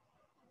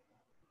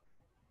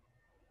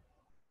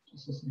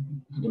 just a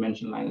second, the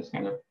dimension line is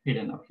kind of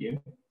hidden up here.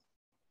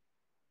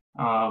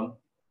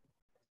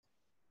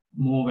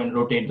 Move and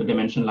rotate the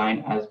dimension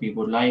line as we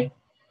would like.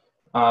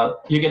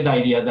 You get the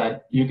idea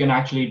that you can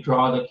actually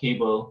draw the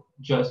cable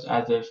just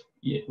as if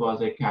it was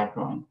a CAD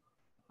drawing.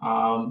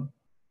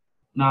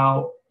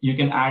 Now you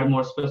can add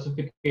more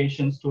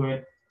specifications to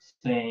it,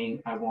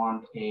 saying I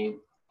want a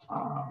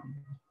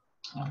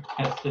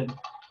tested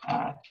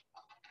at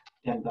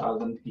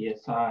 10,000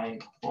 psi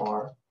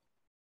for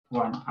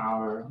 1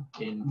 hour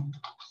in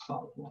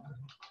salt water.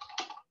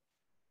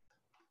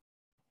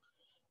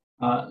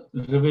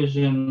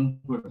 Revision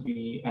would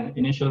be an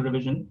initial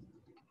revision.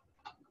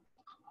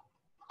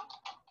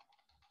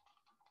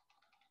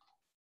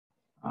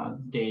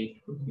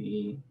 Date would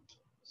be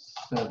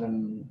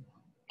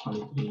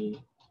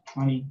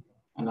 7/23/20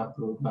 and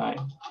approved by.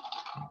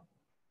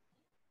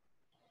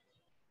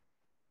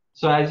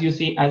 So as you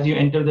see, as you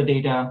enter the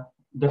data,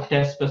 the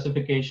test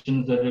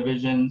specifications, the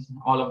revisions,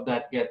 all of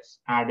that gets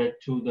added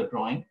to the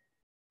drawing.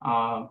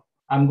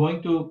 I'm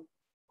going to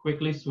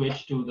quickly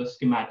switch to the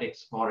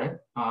schematics for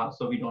it,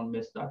 so we don't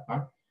miss that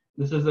part.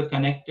 This is the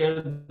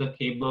connector, the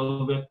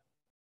cable width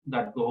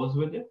that goes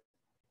with it.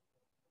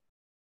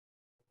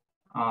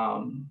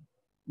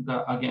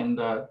 Again,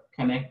 the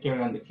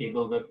connector and the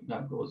cable width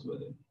that goes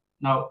with it.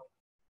 Now,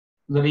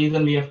 the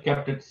reason we have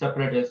kept it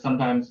separate is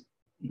sometimes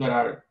there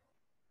are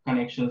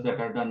connections that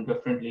are done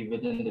differently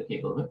within the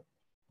cable width.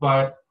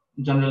 But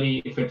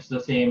generally, if it's the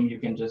same, you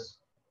can just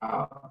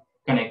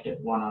connect it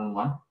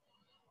one-on-one.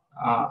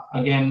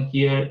 Again,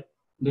 here,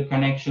 the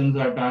connections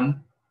are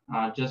done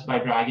just by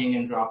dragging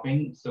and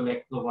dropping.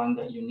 Select the one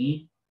that you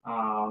need.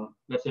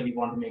 Let's say we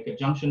want to make a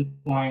junction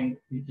point.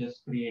 We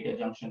just create a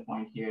junction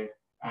point here,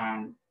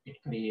 and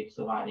it creates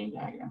a wiring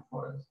diagram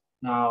for us.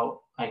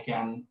 Now I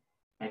can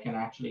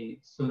actually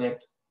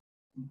select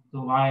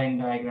the wiring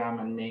diagram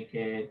and make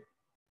it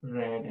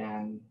red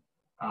and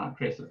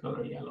tracer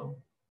color yellow,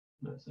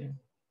 let's say.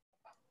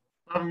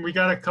 We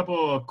got a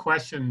couple of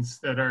questions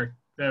that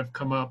have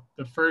come up.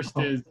 The first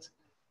is,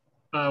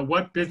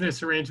 what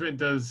business arrangement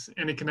does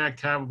Anekonnect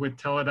have with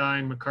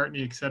Teledyne,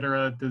 McCartney, et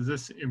cetera? Does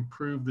this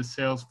improve the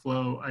sales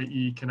flow,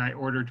 i.e. can I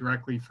order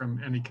directly from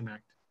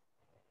Anekonnect?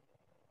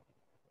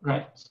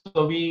 Right,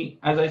 so we,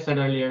 as I said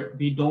earlier,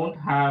 we don't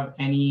have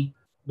any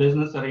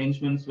business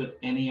arrangements with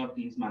any of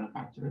these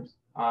manufacturers.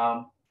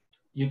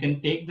 You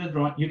can take the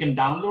drawing, you can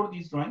download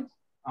these drawings,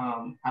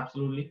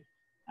 absolutely,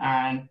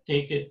 and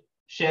take it,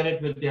 share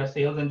it with their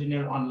sales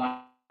engineer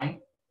online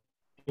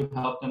to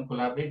help them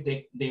collaborate.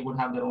 They would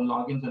have their own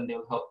logins and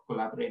they'll help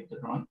collaborate the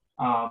drawing.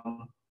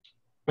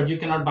 But you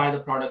cannot buy the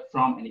product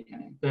from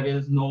Anekonnect. There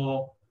is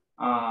no,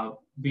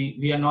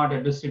 we are not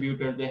a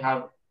distributor. They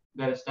have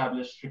their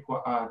established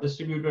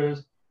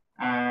distributors.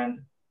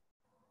 And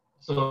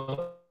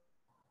so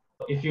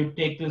if you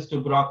take this to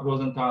Brock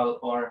Rosenthal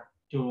or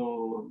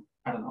to,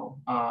 I don't know,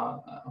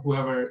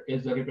 whoever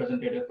is the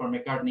representative for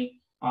McCartney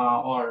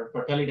or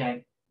for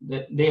Teledyne,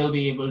 they'll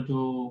be able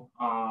to,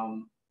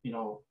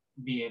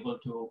 be able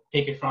to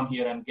take it from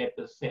here and get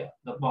the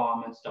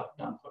BOM and stuff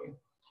done for you.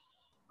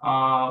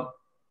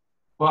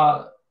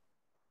 Well,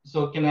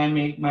 so can I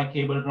make my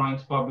cable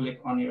drawings public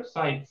on your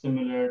site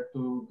similar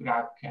to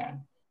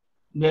GrabCAD?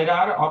 There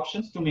are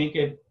options to make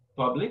it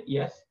public,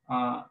 yes.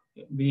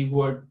 We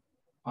would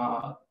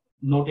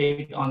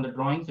notate on the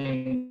drawings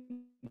saying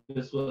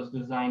this was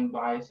designed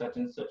by such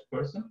and such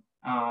person,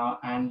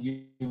 and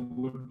you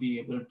would be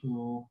able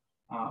to,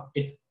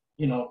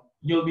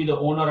 you'll be the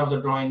owner of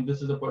the drawing.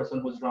 This is the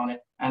person who's drawn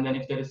it, and then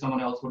if there is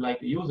someone else who would like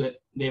to use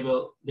it, they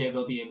will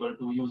be able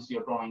to use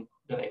your drawing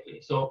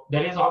directly. So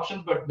there is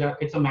options, but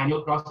it's a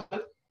manual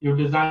process. You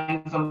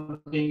design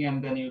something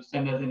and then you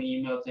send us an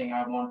email saying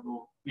I want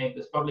to make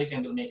this public,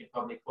 and we'll make it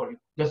public for you,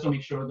 just to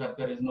make sure that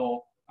there is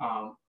no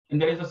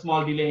and there is a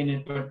small delay in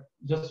it, but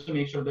just to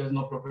make sure there's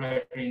no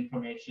proprietary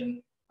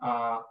information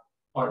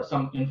or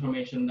some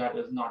information that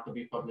is not to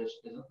be published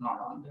is not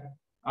on there.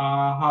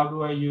 How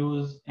do I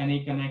use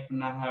Anekonnect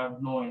when I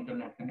have no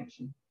internet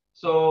connection?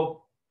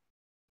 So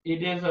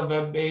it is a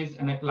web-based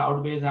and a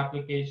cloud-based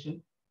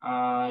application.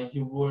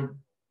 You would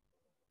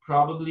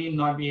probably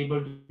not be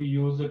able to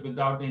use it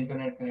without the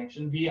internet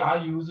connection. We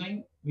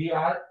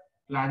are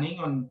planning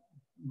on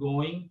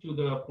going to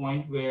the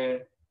point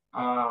where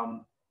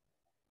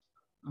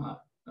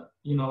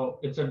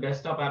it's a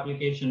desktop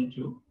application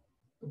too,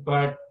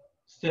 but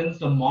since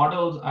the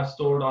models are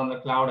stored on the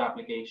cloud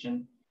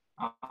application,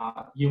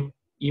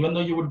 even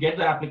though you would get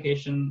the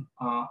application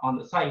on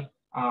the site,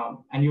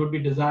 and you would be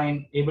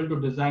able to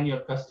design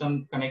your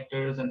custom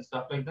connectors and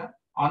stuff like that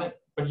on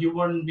it, but you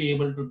wouldn't be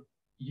able to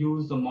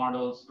use the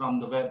models from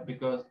the web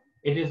because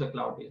it is a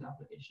cloud-based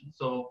application.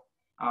 So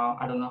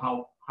I don't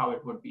know how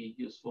it would be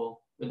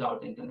useful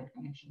without internet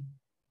connection.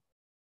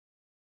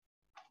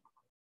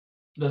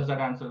 Does that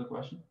answer the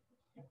question?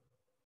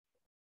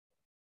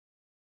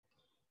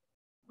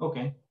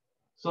 Okay,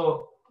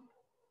 so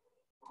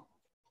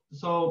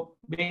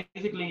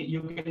basically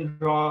you can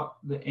draw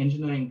the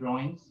engineering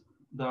drawings,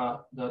 the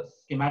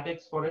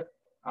schematics for it,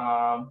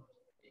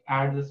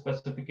 add the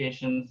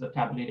specifications, the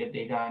tabulated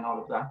data, and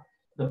all of that.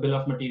 The bill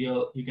of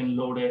material, you can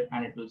load it,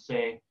 and it will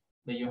say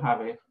that you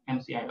have a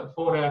MCIL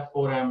 4F,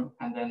 4M,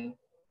 and then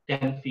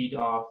 10 feet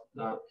of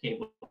the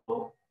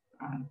cable,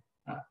 and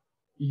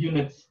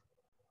units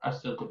are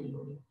still to be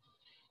loaded.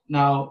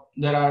 Now,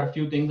 there are a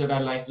few things that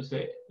I'd like to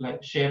say,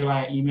 like share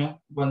via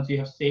email. Once you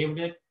have saved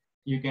it,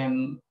 you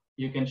can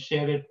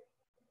share it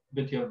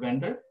with your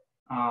vendor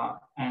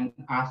and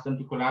ask them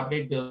to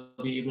collaborate. They'll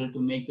be able to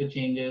make the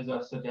changes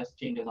or suggest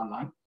changes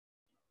online.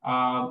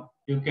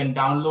 You can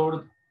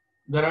download.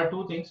 There are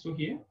two things to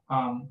here.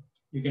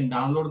 You can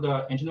download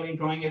the engineering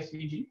drawing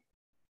SVG.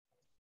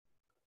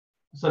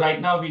 So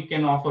right now we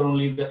can offer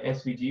only the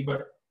SVG,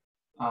 but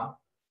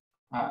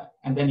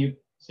and then you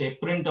say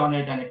print on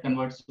it and it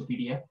converts to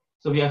PDF.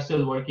 So we are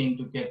still working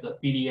to get the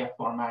PDF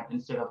format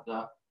instead of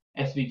the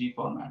SVG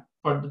format.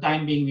 For the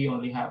time being, we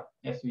only have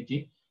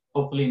SVG.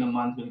 Hopefully in a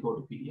month, we'll go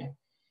to PDF.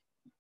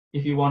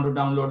 If you want to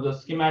download the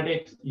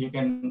schematics, you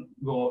can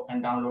go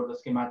and download the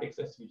schematics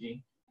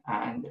SVG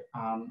and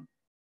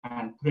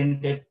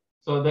print it.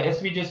 So the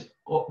SVG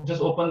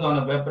just opens on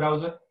a web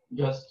browser.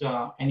 Just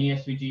any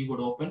SVG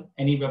would open.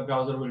 Any web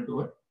browser will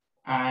do it.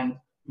 And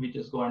we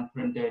just go and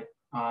print it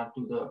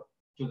to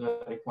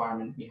the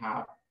requirement we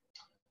have.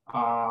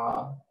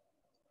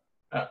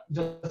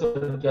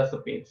 Just a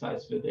page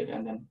size with it,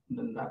 and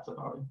then that's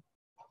about it.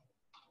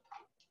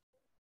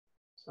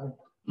 Sorry.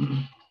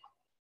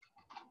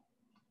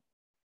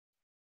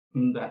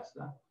 That's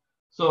that.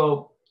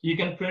 So you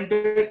can print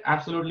it.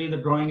 Absolutely, the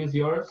drawing is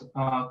yours.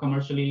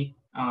 Commercially,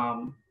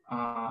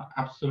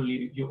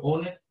 absolutely, you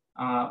own it.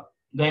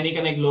 The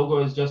Anekonnect logo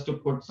is just to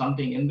put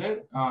something in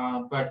there.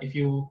 But if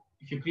you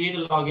create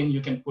a login,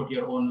 you can put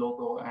your own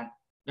logo, and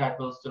that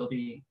will still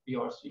be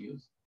yours to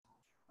use.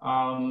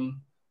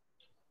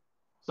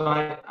 So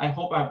I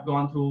hope I've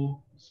gone through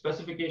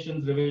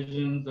specifications,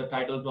 revisions, the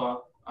title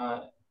block.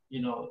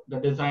 The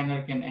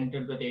designer can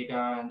enter the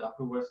data, and the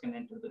approvers can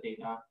enter the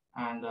data,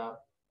 and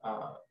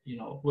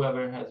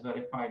whoever has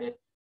verified it.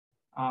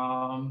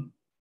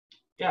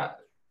 Yeah,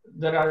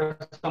 there are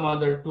some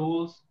other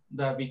tools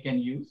that we can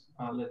use.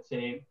 Let's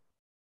say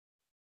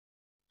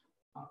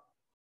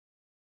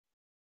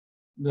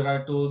there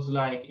are tools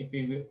like if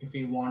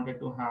we wanted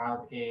to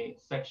have a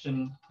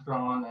section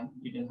drawn and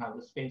we didn't have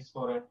the space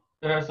for it,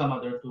 there are some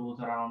other tools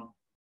around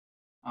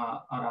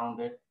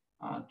it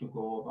to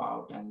go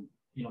about and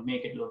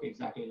make it look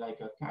exactly like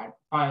a CAD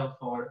file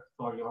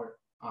for your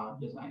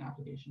design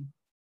application.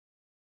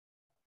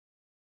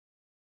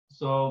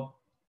 So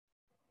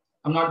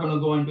I'm not going to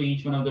go into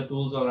each one of the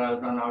tools, or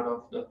I'll run out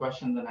of the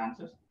questions and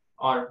answers,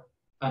 or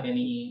at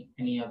any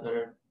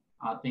other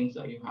things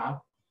that you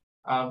have.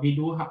 We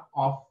do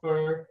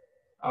offer,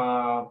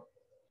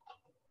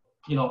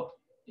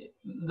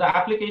 the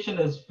application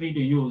is free to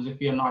use if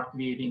you're not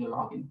creating a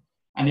login.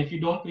 And if you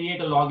don't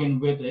create a login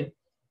with it,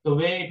 the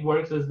way it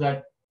works is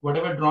that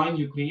whatever drawing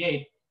you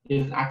create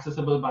is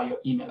accessible by your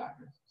email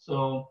address.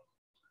 So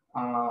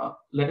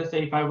let us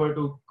say if I were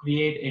to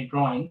create a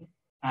drawing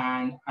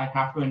and I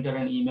have to enter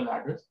an email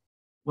address.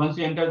 Once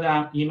you enter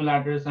the email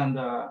address and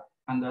the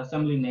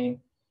assembly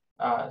name,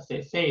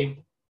 say saved,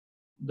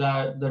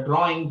 the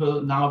drawing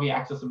will now be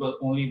accessible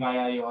only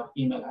via your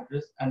email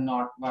address and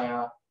not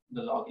via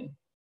the login.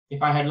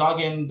 If I had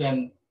login,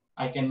 then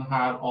I can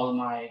have all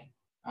my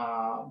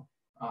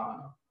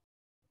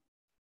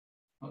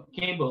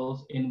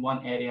cables in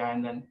one area,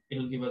 and then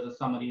it'll give us a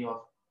summary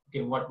of,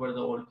 okay, what were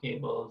the old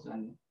cables,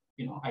 and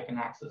I can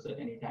access it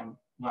anytime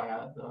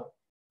via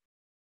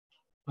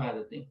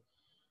the thing.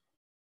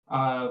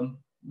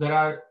 There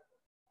are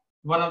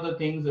one of the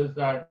things is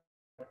that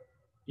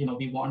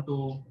we want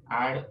to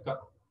add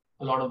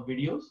a lot of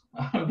videos.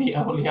 We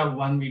only have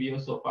one video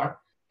so far,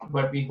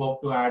 but we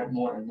hope to add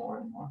more and more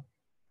and more.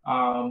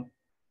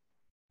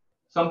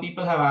 Some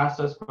people have asked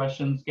us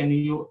questions. Can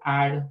you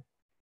add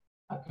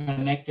a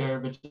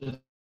connector which is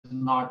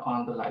not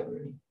on the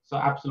library? So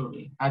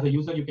absolutely. As a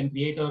user, you can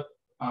create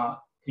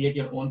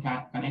your own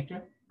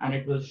connector, and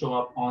it will show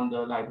up on the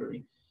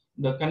library.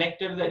 The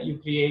connector that you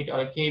create, or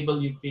a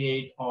cable you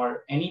create,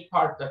 or any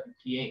part that you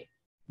create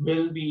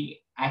will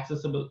be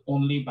accessible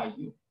only by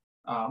you.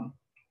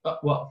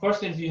 Well,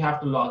 first is you have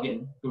to log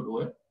in to do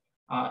it.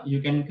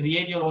 You can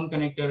create your own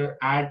connector,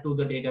 add to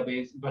the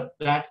database, but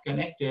that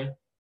connector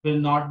will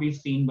not be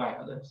seen by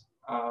others.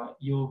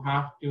 You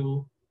have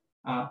to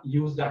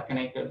use that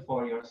connector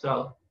for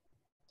yourself.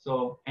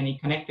 So any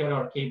connector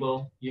or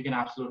cable, you can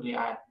absolutely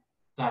add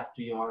that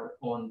to your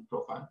own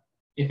profile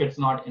if it's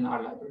not in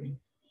our library.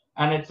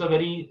 And it's a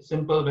very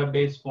simple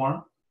web-based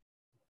form.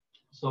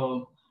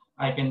 So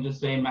I can just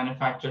say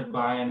manufactured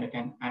by, and I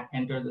can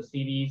enter the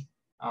series.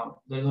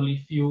 There's only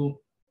few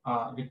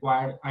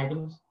required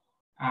items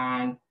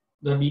and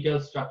the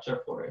detailed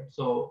structure for it.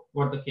 So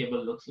what the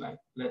cable looks like.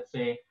 Let's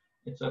say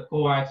it's a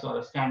coax or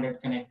a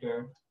standard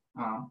connector.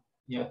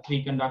 You have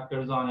 3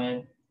 conductors on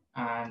it,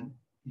 and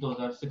those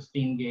are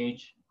 16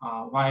 gauge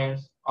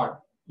wires,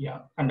 or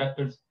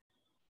conductors.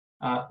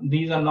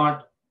 These are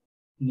not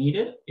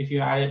needed. If you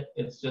add it,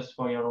 it's just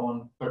for your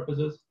own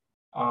purposes.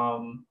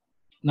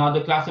 Now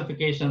the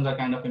classifications are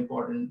kind of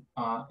important.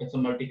 It's a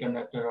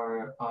multi-conductor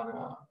or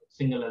a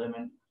single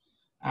element,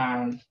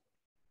 and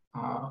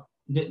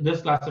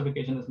this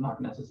classification is not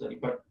necessary,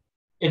 but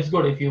it's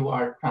good if you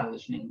are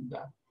transitioning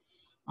that.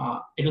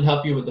 It'll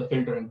help you with the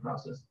filtering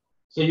process.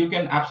 So you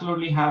can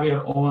absolutely have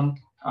your own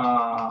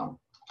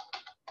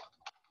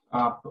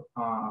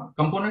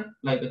component,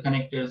 like the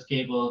connectors,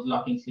 cables,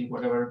 locking sleeve,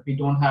 whatever. We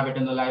don't have it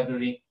in the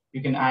library.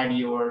 You can add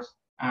yours,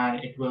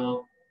 and it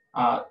will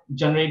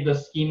generate the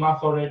schema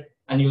for it,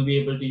 and you'll be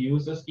able to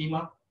use the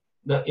schema.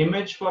 The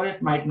image for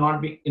it might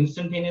not be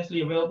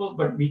instantaneously available,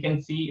 but we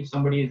can see if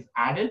somebody has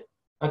added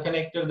a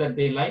connector that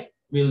they like.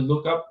 We'll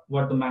look up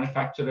what the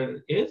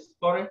manufacturer is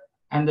for it,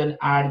 and then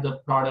add the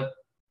product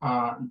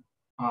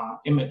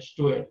image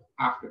to it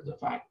after the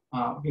fact.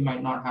 We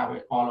might not have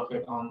it, all of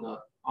it on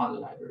the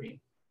library.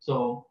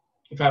 So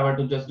if I were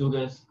to just do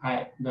this,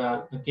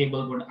 the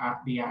cable would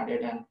be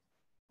added, and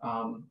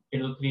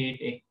it'll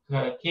create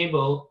a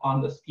cable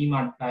on the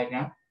schema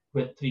diagram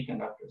with 3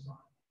 conductors on it.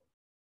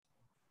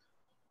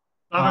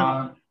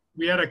 Bhavin,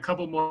 we had a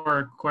couple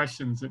more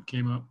questions that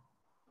came up.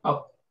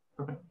 Oh,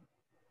 perfect.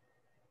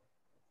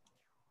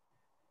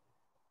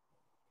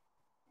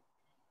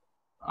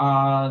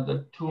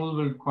 The tool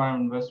will require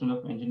investment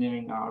of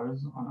engineering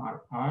hours on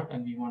our part,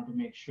 and we want to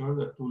make sure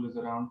the tool is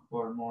around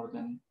for more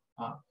than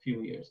a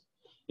few years.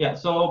 Yeah,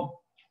 so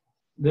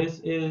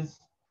this is,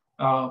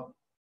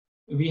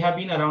 we have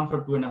been around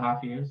for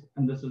 2.5 years,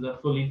 and this is a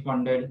fully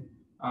funded,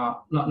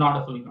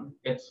 not a fully funded,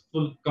 it's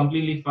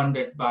completely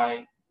funded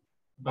by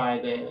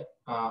the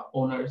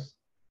owners.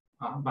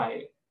 I'm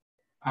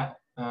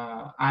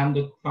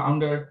the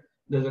founder.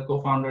 There's a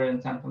co-founder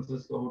in San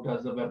Francisco who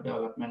does the web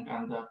development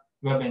and the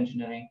web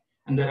engineering,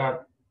 and there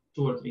are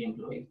 2 or 3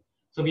 employees.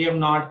 So we have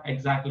not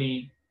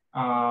exactly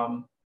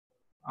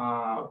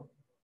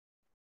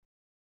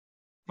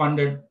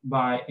funded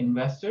by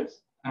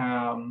investors,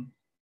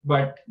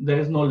 but there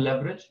is no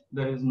leverage.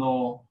 There is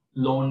no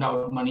loaned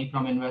out money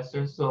from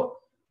investors. So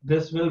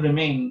this will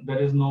remain. There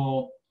is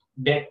no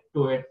debt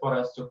to it for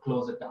us to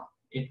close it down.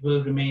 It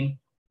will remain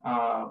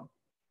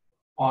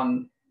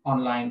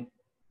online,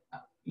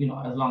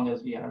 as long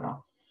as we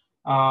are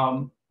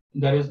around.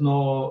 There is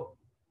no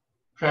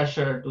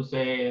pressure to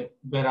say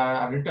where are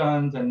our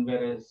returns and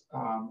where is,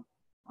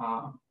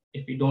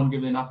 if we don't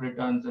give enough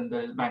returns and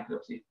there is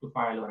bankruptcy to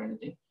file or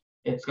anything.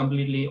 It's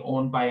completely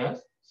owned by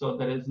us. So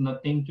there is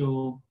nothing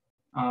to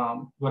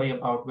worry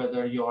about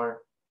whether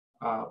your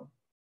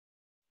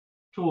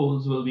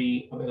tools will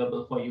be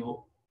available for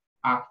you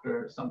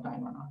after some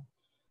time or not.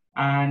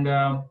 And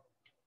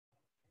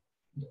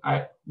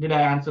did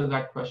I answer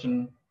that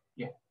question?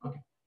 Yeah,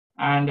 okay.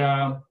 And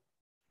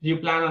do you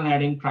plan on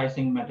adding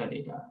pricing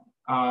metadata?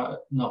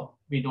 No,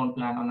 we don't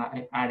plan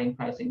on adding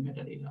pricing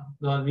metadata.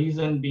 The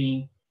reason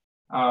being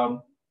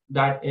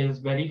that is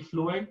very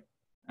fluid,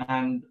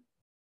 and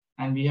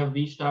we have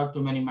reached out to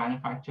many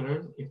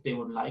manufacturers if they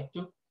would like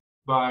to,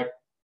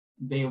 but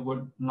they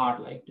would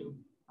not like to.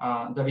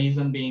 The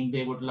reason being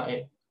they would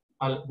like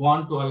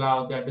want to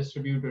allow their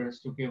distributors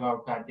to give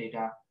out that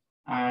data,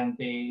 and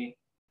they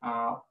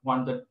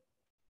wanted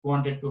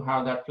to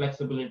have that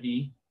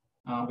flexibility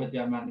with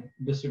their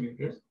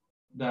distributors,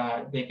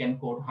 that they can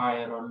quote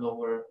higher or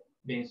lower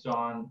based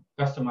on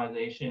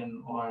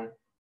customization or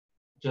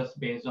just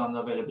based on the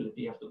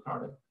availability of the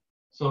product.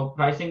 So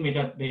pricing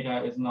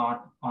data is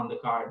not on the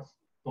cards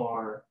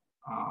for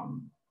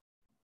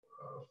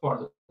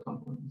the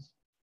components.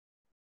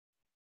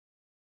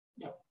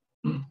 Yep.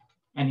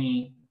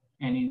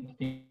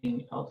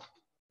 Anything else?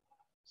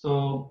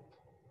 So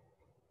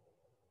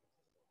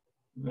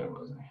where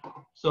was I?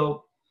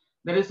 So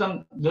there is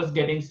some just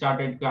getting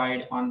started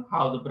guide on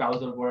how the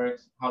browser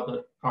works, how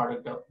the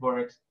product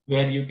works,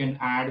 where you can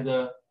add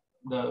the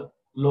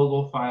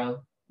logo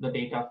file, the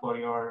data for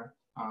your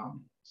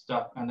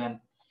stuff, and then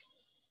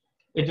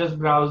it just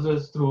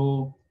browses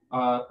through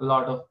a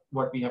lot of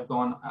what we have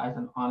gone as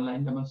an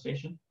online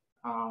demonstration.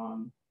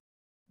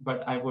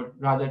 But I would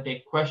rather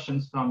take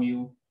questions from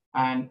you,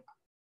 and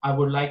I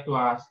would like to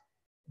ask,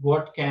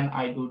 what can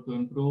I do to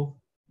improve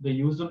the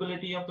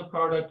usability of the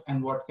product,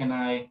 and what can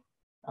I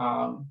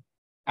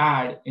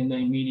add in the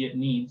immediate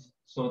needs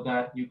so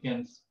that you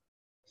can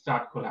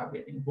start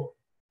collaborating?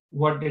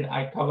 What did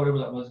I cover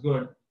that was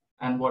good,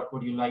 and what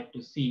would you like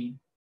to see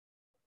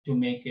to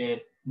make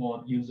it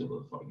more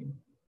usable for you?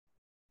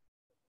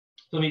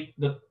 So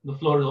the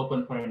floor is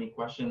open for any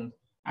questions,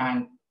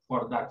 and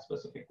for that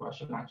specific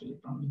question actually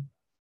from me.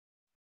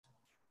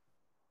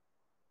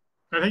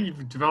 I think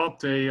you've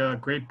developed a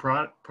great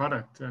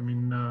product. I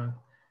mean,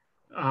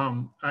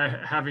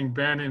 having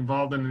been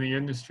involved in the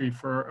industry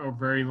for a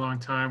very long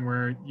time,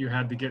 where you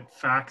had to get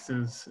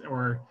faxes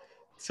or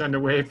send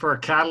away for a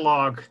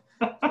catalog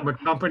from a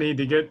company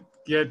to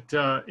get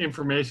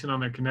information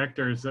on their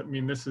connectors. I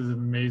mean, this is an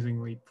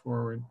amazing leap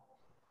forward.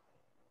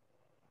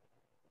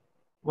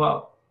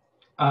 Well,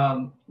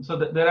 so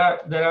there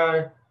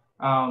are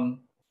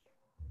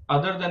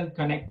other than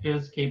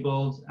connectors,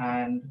 cables,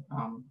 and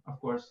of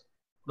course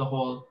the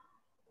whole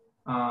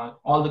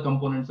all the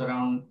components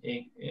around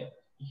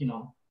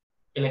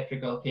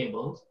electrical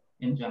cables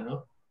in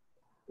general.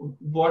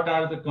 What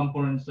are the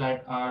components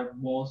that are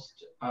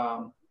most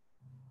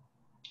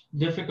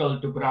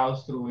difficult to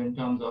browse through in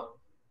terms of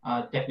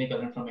technical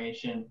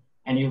information,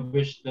 and you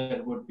wish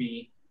there would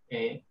be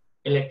a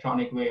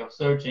electronic way of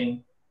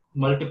searching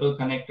multiple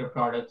connector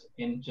products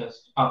in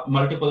just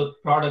multiple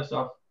products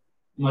of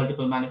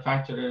multiple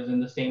manufacturers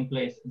in the same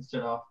place,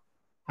 instead of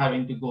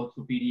having to go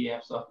through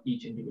PDFs of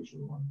each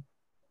individual one?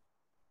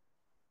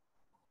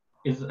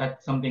 Is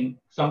that some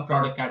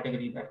product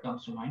category that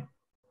comes to mind?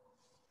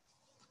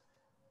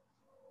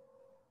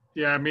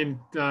 Yeah, I mean,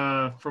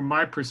 from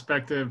my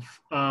perspective,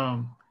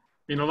 I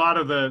mean, a lot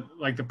of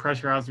the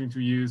pressure housings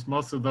we use,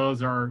 most of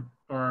those are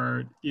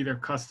either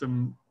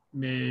custom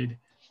made.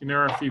 And there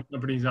are a few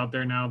companies out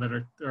there now that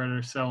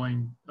are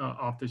selling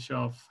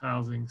off-the-shelf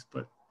housings,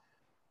 but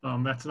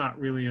that's not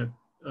really a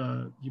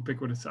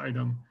ubiquitous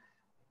item.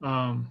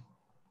 And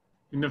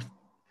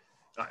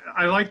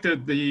I like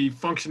the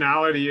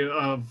functionality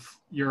of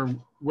your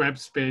web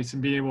space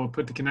and being able to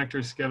put the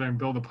connectors together and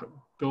build a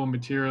bill of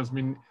materials. I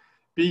mean,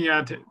 being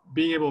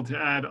able to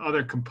add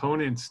other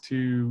components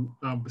to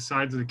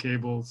besides the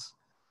cables,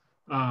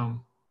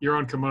 your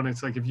own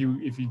components. Like if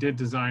you did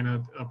design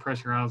a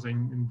pressure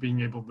housing, and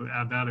being able to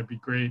add that, it'd be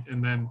great.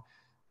 And then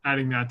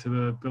adding that to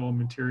the bill of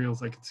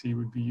materials, I could see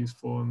would be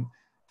useful, and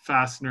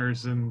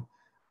fasteners and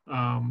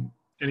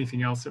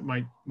anything else that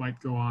might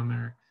go on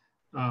there.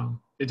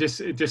 It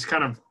just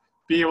kind of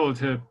being able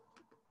to,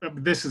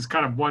 this is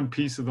kind of one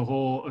piece of the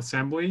whole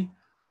assembly.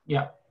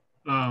 Yeah.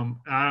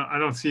 I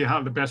don't see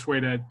how the best way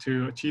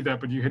to achieve that,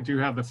 but you do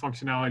have the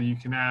functionality. You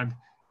can add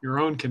your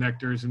own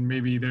connectors, and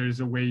maybe there's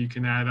a way you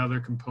can add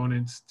other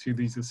components to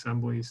these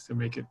assemblies to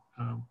make it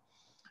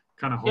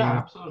kind of whole. Yeah,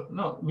 absolutely.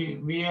 No,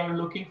 we are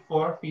looking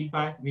for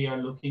feedback. We are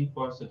looking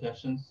for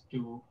suggestions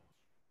to,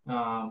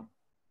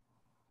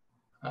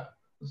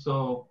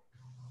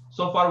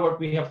 so far what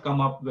we have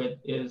come up with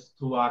is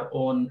through our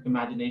own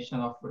imagination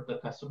of what the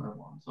customer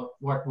wants. So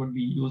what would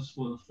be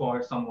useful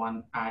for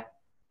someone at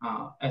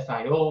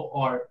SIO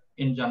or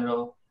in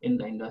general in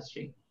the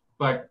industry.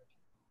 But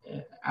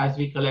as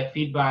we collect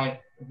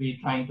feedback, we're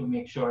trying to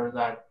make sure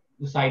that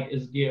the site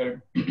is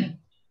geared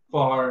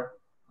for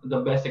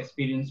the best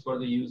experience for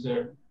the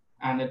user,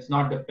 and it's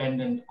not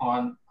dependent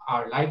on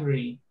our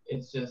library.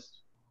 It's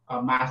just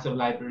a massive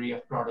library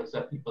of products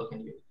that people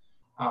can use.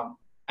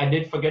 I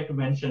did forget to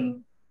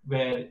mention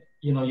where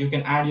you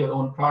can add your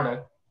own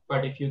product,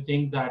 but if you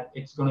think that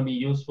it's going to be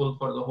useful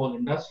for the whole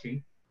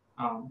industry,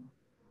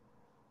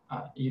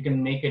 you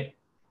can make it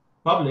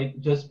public.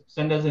 Just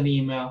send us an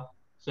email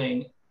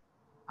saying,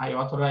 I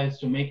authorize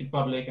to make it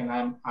public, and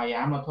I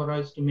am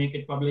authorized to make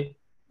it public.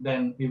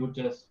 Then we would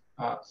just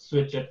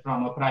switch it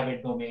from a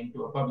private domain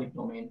to a public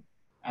domain,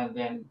 and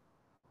then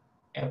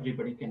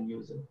everybody can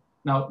use it.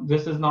 Now,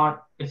 this is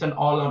not, it's an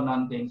all or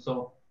none thing.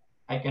 So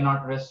I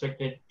cannot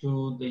restrict it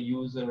to the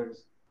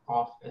users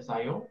of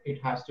SIO.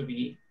 It has to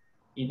be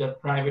either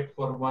private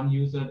for one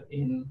user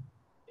in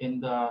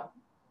the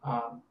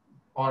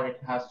or it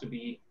has to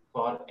be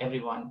for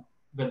everyone,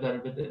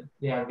 whether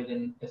they are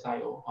within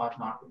SIO or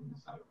not within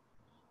SIO.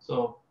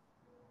 So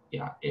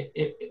yeah,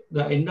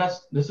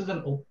 this is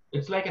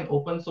it's like an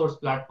open source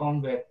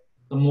platform where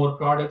the more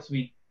products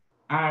we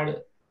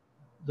add,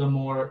 the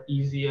more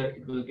easier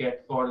it will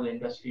get for the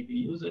industry to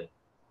use it.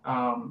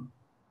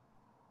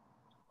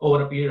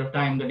 Over a period of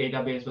time, the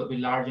database will be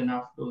large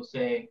enough to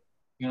say,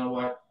 you know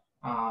what,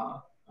 uh,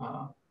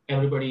 uh,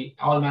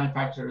 all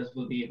manufacturers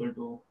will be able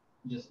to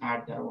just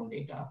add their own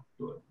data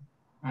to it.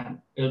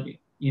 And it'll be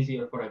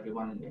easier for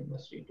everyone in the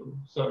industry to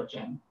search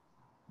and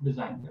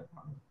design their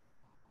product.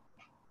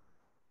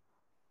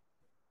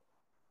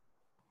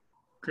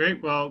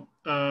 Great. Well,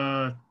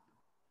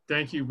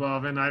 thank you,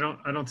 Bhavin. I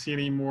don't see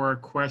any more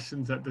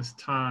questions at this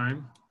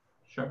time.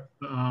 Sure.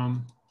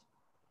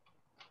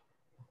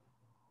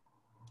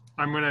 I'm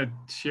going to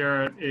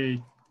share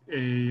a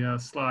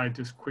slide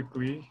just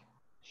quickly.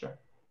 Sure.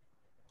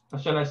 Or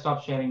shall I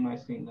stop sharing my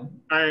screen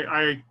then?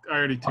 I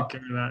already took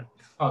care of that.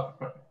 Okay,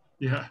 perfect.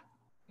 Yeah.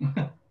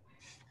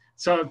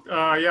 So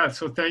yeah,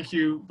 so thank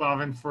you,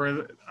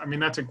 Bhavin, I mean,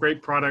 that's a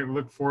great product.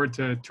 Look forward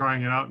to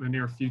trying it out in the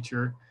near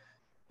future.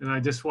 And I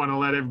just want to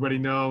let everybody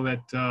know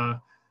that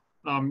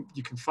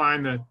you can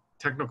find the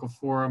technical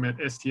forum at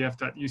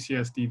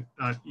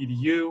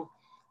stf.ucsd.edu.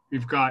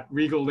 We've got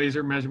Regal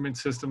laser measurement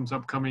systems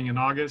upcoming in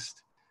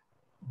August,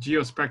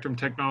 Geospectrum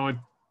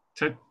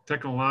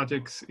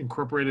Technologics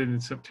Incorporated in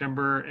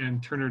September,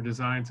 and Turner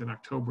Designs in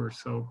October.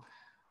 So,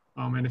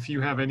 and if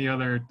you have any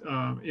other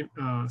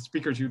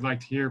speakers you'd like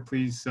to hear,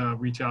 please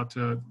reach out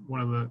to one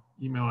of the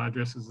email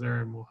addresses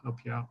there and we'll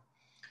help you out.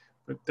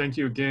 But thank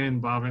you again,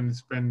 Bhavin.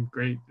 It's been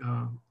great.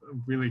 I'm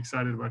really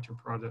excited about your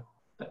project.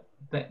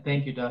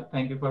 Thank you, Doug.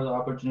 Thank you for the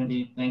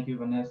opportunity. Thank you,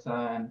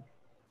 Vanessa. And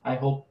I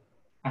hope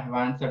I have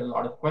answered a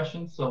lot of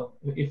questions. So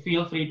if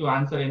feel free to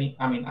ask any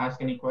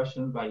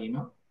questions by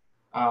email.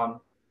 I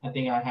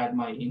think I had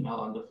my email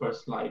on the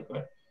first slide,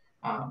 but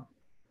I'm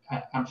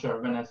sure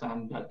Vanessa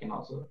and Doug can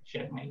also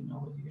share my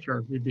email with you.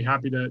 Sure, we'd be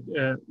happy to,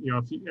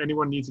 if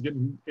anyone needs to get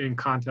in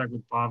contact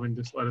with Bhavin,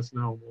 just let us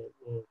know.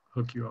 We'll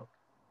hook you up.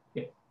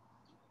 Okay.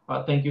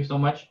 Thank you so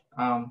much.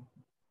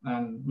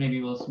 And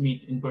maybe we'll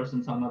meet in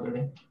person some other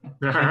day.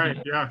 All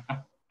right, yeah. All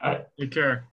right. Take care.